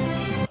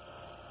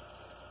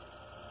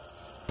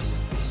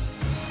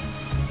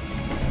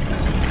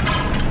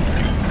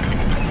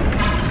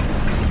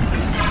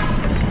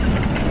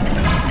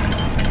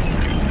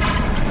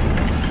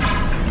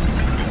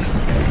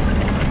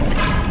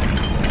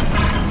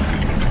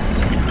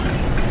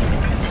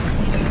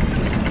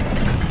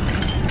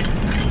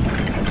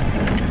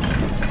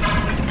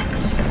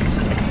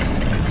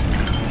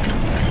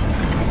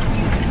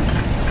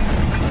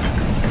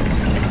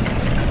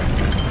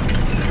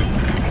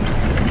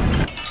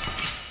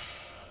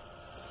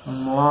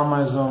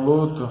 Mais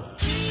luto.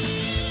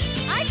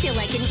 I feel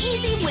like an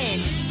easy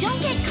win. Don't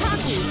get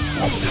cocky.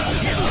 Oh,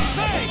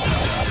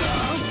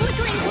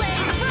 flickering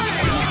blaze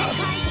burn.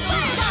 Try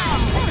slow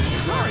shine. That was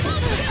close.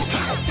 Is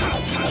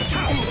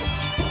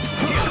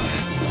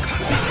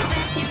that the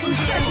best you can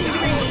show?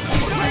 Rage.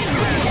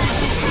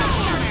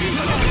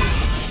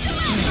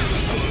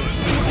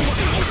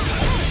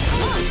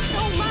 Oh,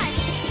 so much.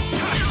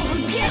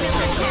 Give it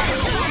this one.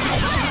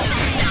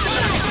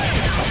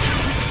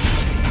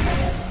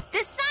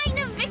 The sign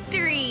of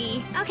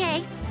victory.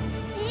 Okay,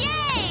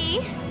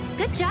 Yay!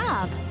 good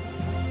job.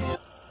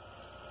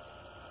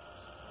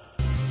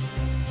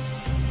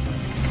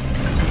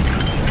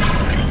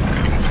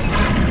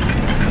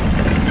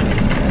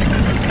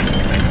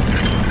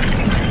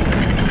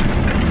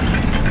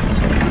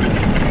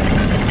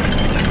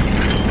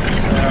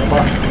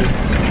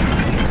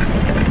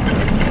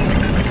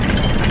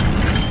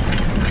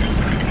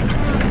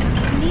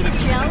 Need a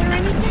gel or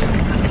anything?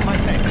 My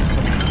thanks,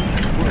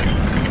 but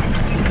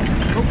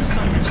focus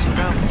on your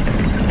surroundings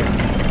instead.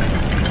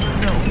 You never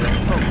know where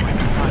folk might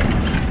be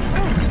hiding.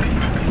 Oh,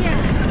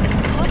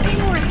 yeah. I'll pay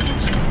more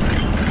attention.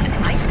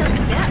 Why so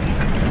stiff?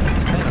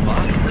 It's kind of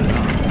awkward,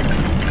 huh?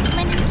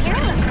 Flynn and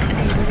Carol are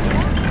birthday,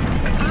 Lisa.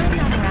 I'm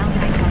not around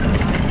nights all the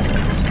time, so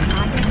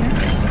I get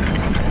nervous.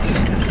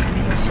 Just think of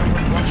being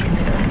someone watching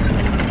your back.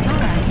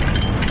 Alright,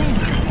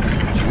 thanks.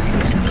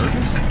 Julie's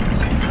nervous?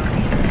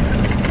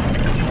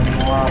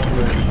 Vamos lá por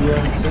aqui.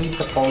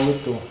 Eita,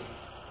 Paulito.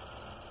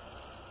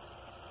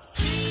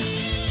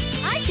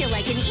 I feel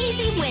like an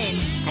easy win.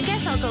 I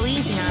guess I'll go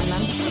easy on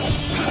them.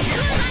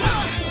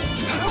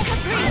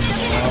 Caprice of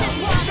innocent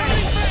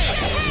waters.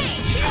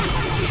 Champagne.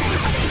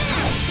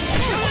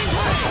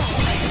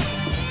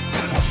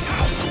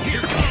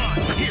 You're gone!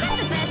 Is that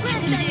the best you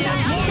can do?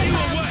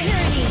 Undefiled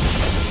purity.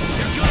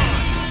 You're gone!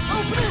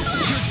 Open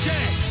You're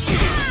dead!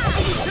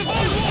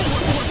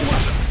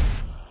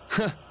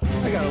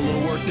 I got a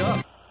little worked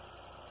up.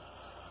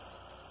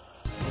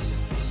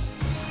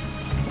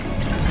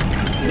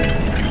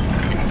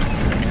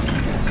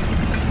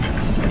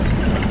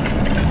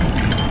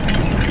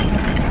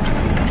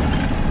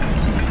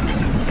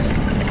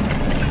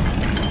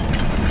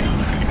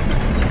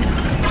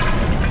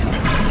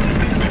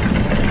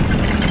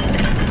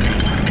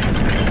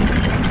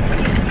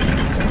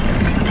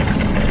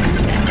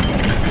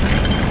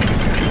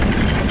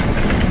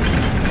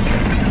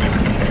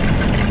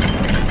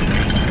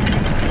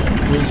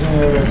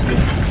 Cozinheiro aqui.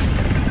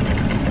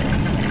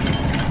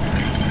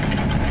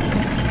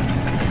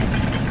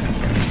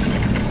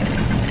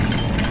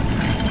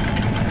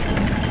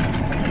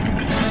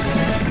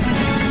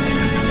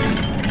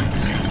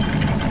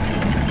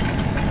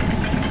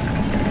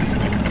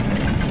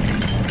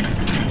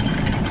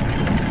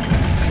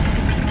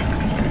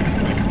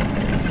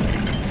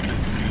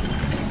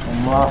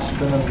 Vamos lá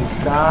subindo as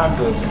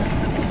escadas.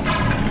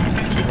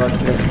 Ativar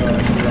aqui essa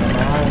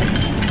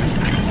engrenagem.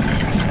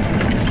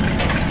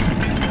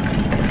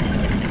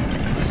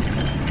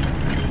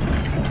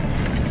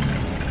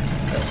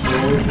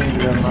 Outra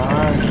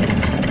engrenagem.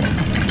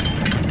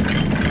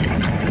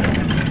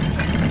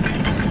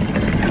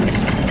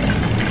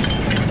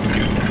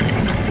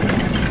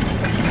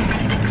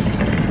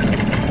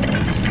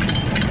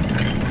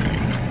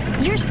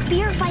 Your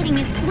spear fighting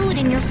is fluid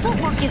and your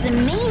footwork is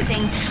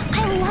amazing.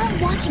 I love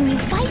watching you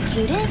fight,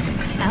 Judith.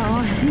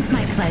 Oh, it's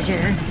my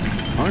pleasure.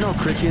 Aren't all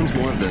Critians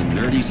more of the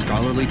nerdy,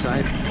 scholarly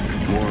type?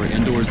 More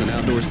indoors than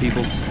outdoors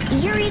people?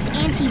 Yuri's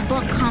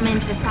anti-book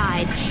comments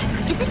aside,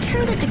 is it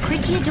true that the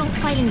Kritia don't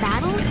fight in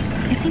battles?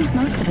 It seems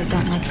most of us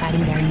don't like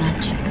fighting very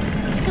much.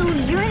 So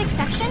you're an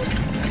exception?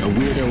 A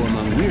weirdo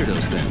among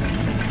weirdos, then?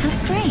 How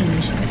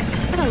strange.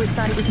 I've always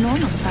thought it was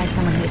normal to fight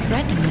someone who was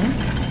threatening you.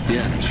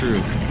 Yeah,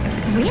 true.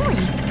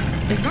 Really?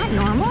 Is that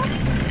normal?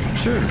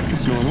 Sure,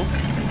 it's normal.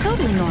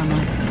 Totally normal.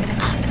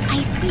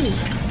 I see.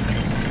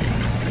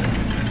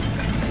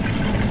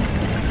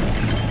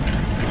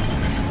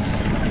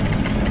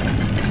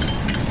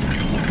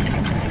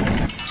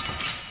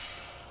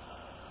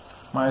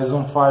 Mais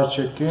fight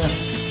aqui.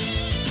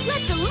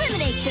 Let's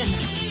eliminate them.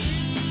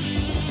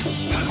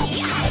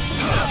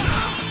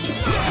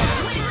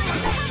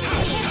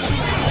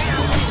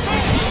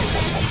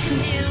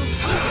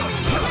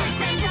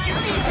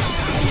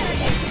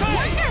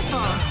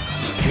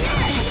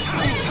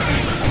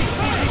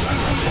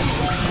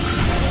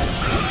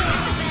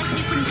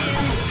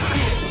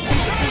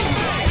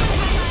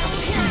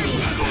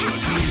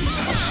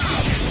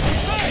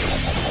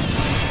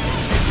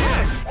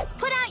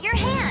 Put out your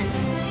hand.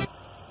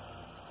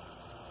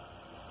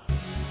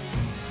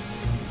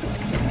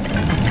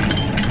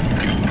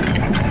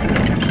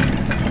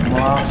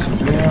 Lá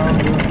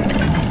subindo.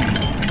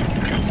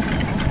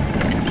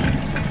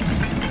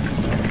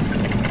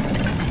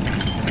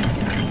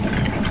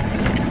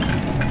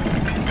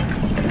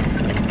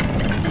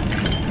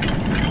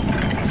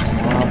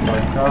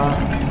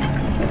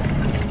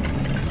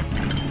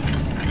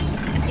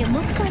 It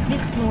looks like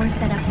this floor is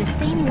set up the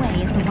same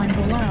way as the one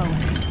below.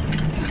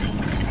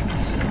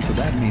 So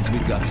that means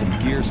we've got some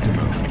gears to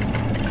move.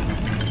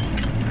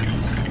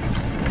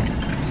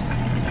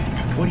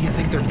 What do you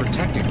think they're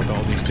protecting with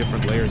all these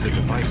different layers of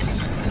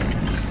devices?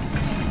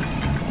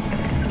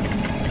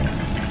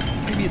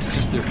 Maybe it's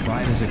just their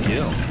pride as a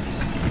guild.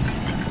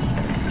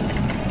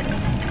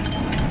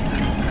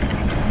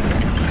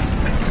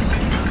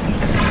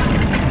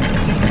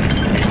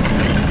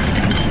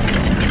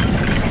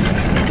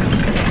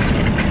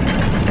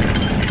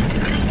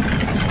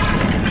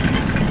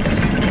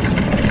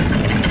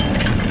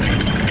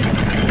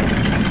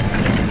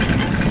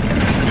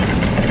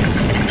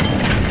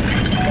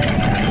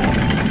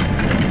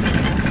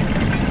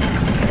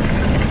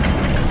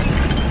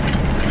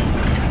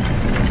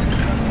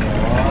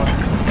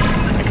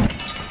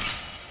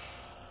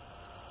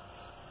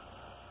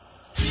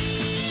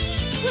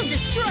 We'll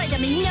destroy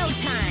them in no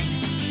time.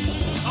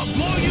 I'll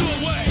blow you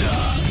away!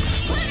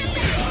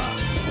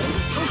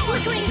 A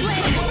flickering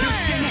blaze,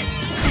 burn!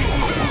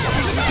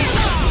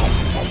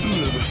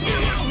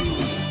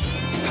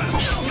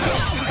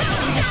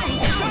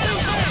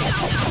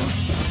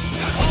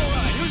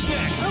 Alright, who's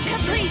next? Oh,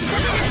 caprice of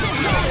innocent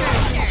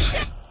voters!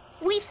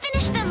 We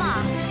finished them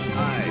off.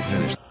 I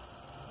finished.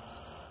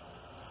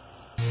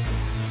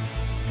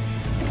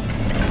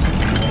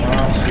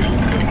 Lá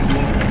subindo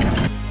aqui.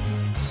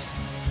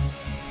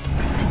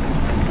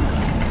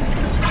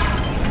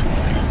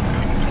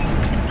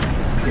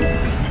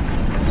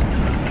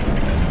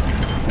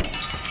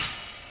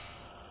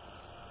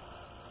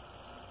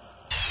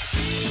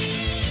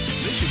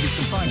 This should be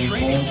some fun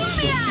training.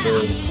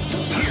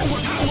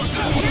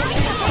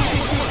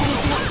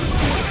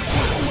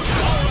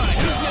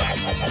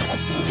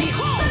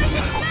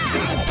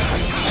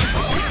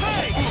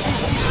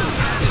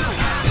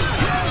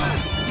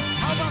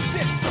 How about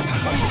this?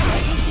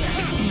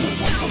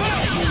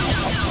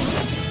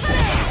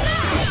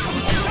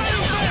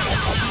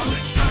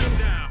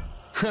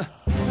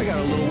 I got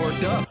a little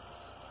worked up.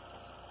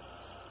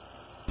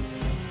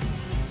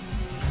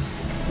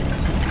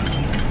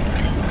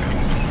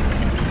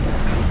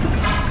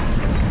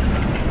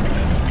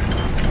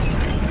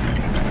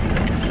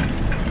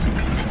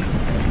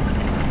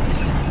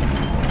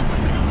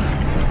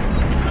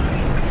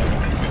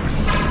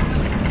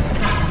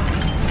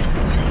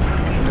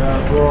 E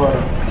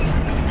agora?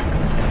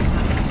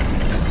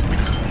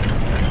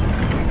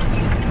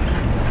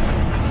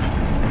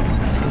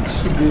 Tem que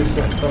subir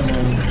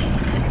certamente.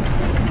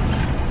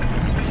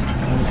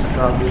 Na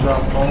escada do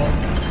Japão.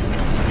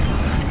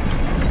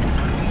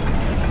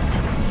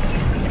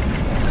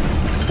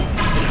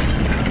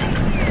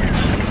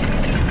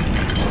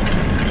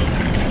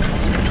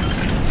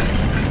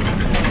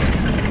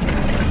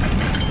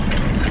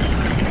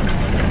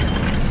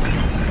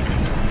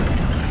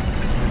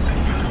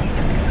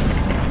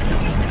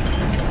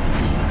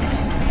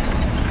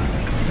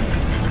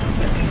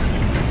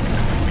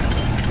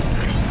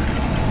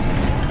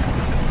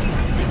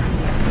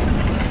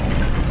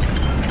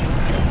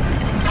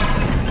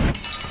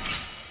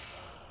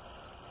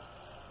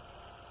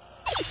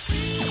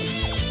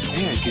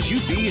 Man, could you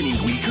be any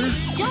weaker?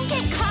 Don't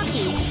get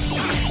cocky.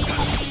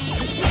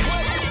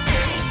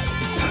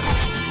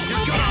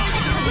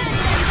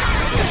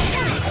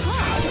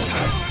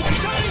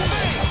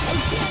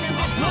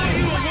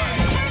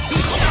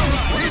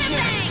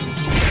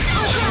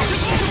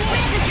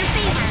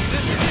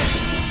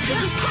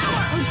 This is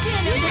power!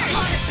 Odin of this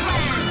honest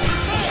land!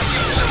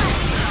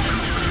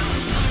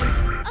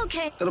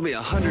 Okay. It'll be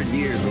 100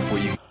 years before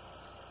you...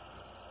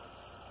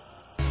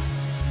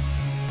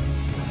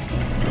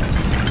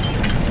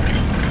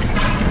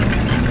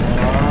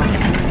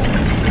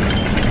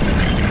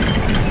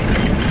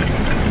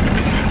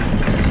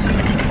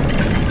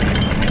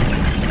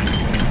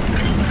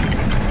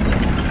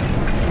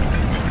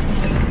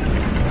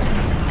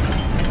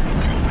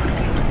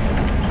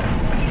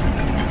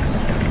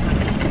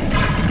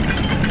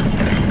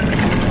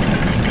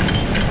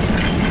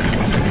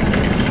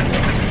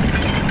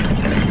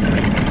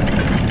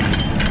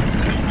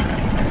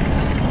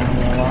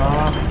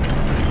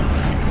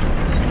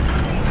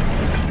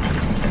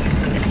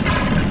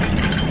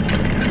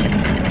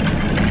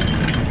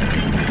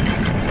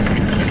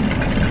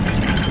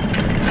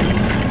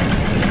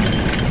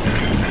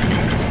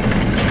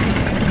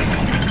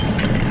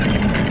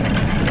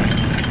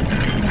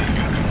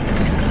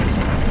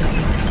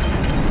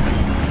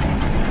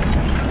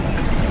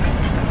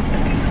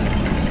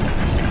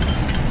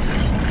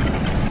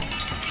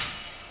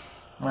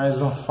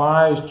 Mais um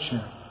fight.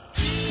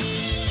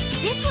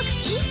 This looks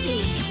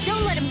easy.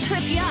 Don't let him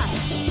trip you up.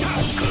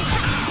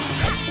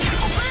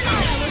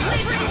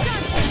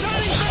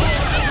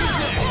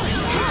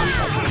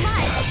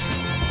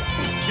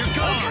 You're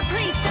gone.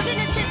 Caprice of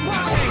innocent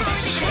waters.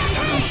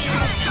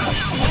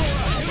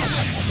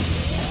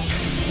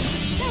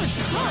 That was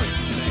close.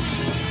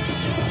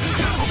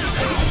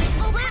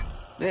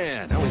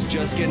 Man, I was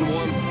just getting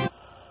warm.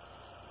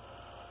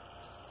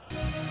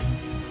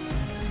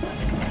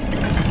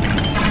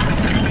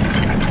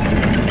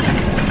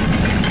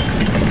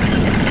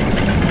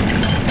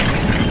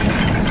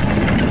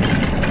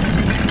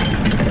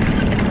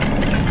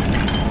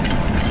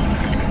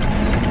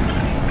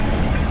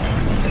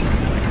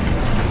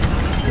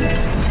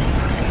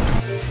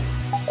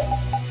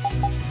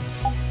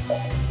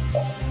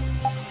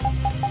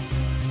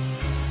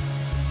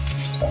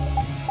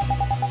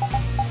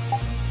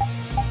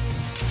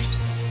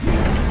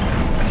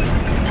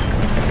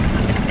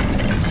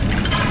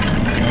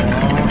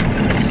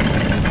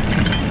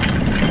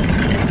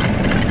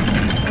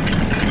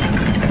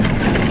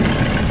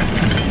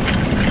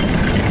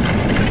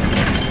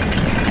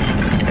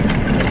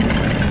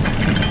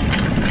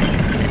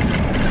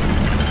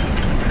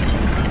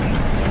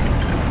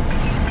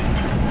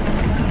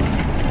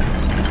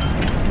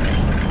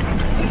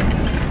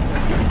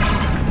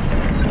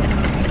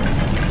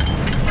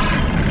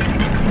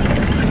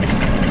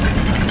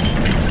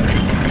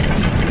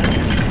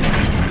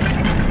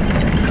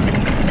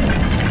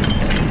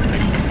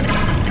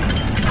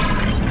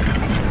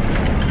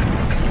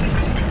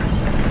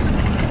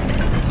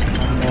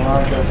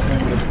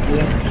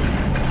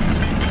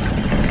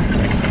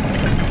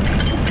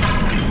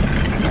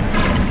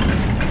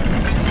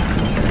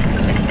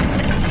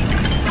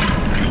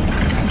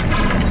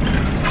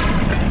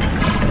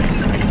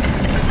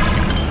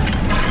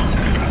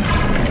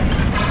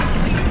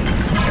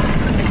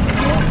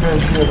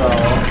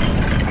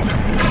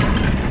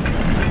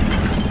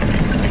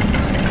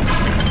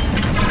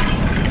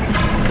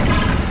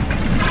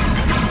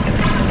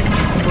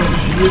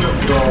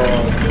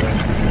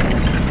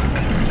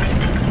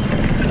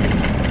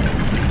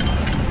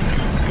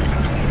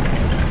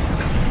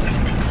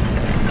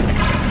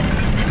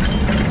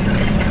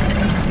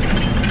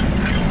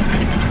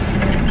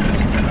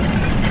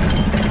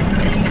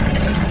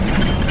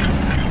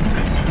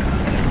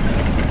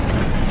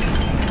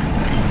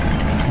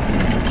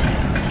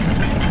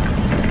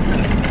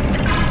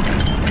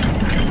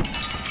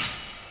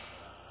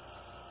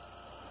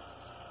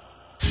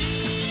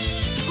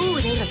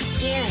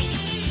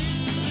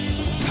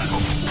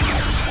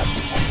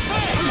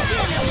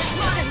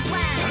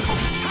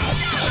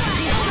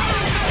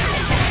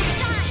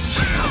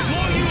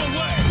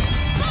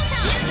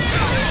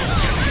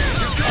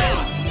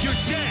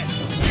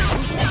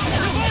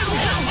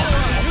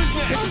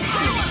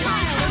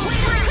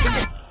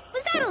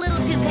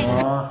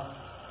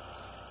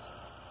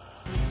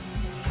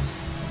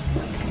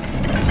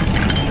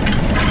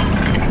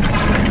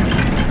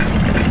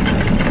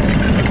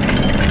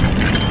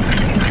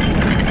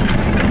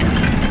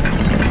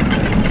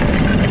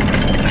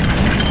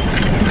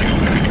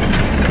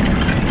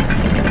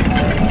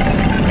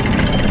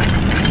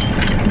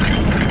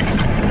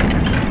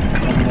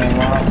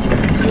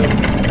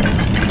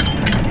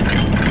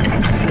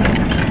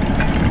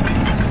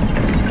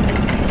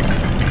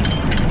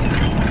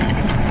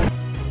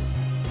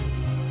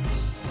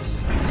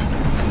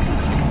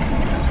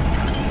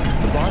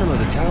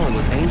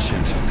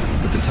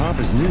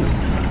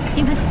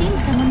 It would seem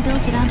someone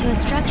built it onto a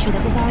structure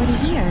that was already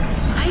here.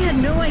 I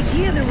had no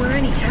idea there were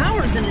any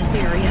towers in this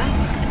area.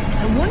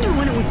 I wonder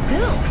when it was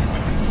built.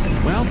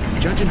 Well,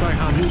 judging by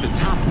how new the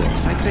top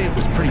looks, I'd say it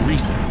was pretty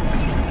recent.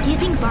 Do you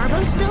think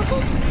Barbos built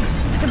it?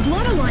 The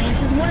Blood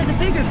Alliance is one of the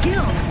bigger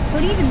guilds,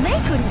 but even they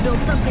couldn't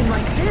build something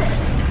like this.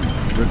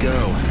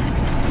 Vergo,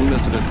 he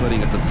must have been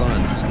putting up the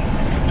funds.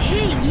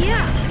 Hey,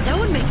 yeah, that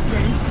would make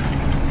sense.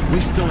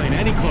 We still ain't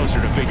any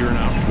closer to figuring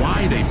out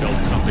why they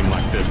built something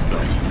like this,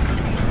 though.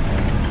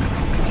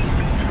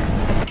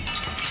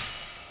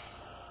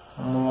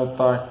 Vamos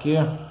botar aqui.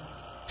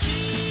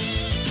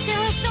 There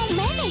are so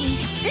many.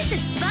 This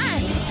is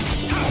fun.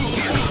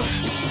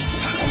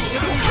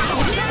 This is how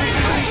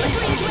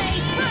giant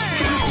blaze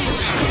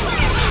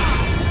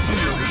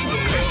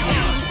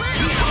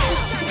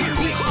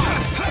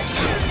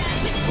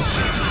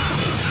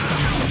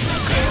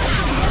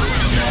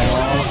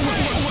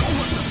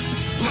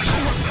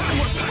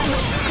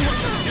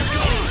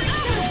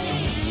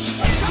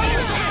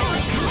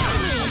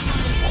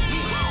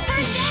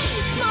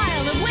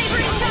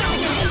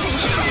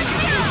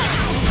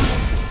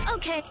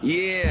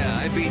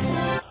Yeah, I beat...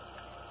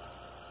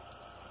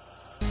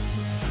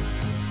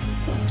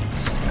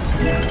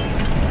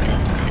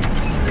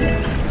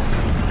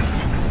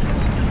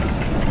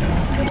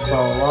 Vamos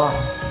salvar.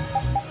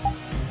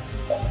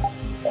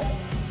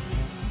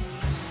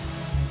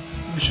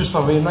 O bicho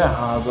só veio no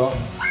errado, ó.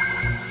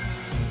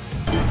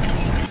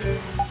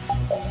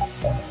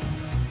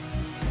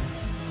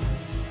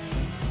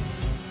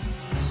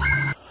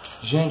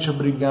 Gente,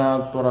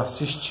 obrigado por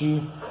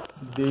assistir.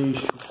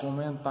 Deixe o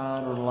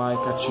comentário,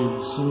 like, ative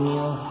o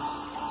sininho.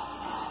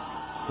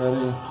 Espera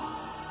aí.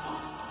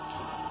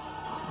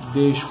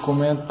 Deixe o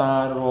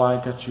comentário,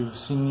 like, ative o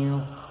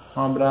sininho.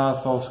 Um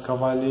abraço aos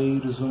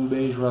cavalheiros, um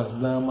beijo às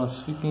damas.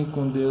 Fiquem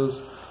com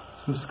Deus.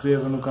 Se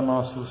inscreva no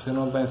canal se você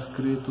não está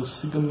inscrito.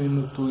 Siga-me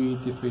no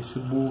Twitter e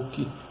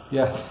Facebook. E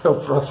até o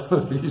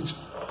próximo vídeo.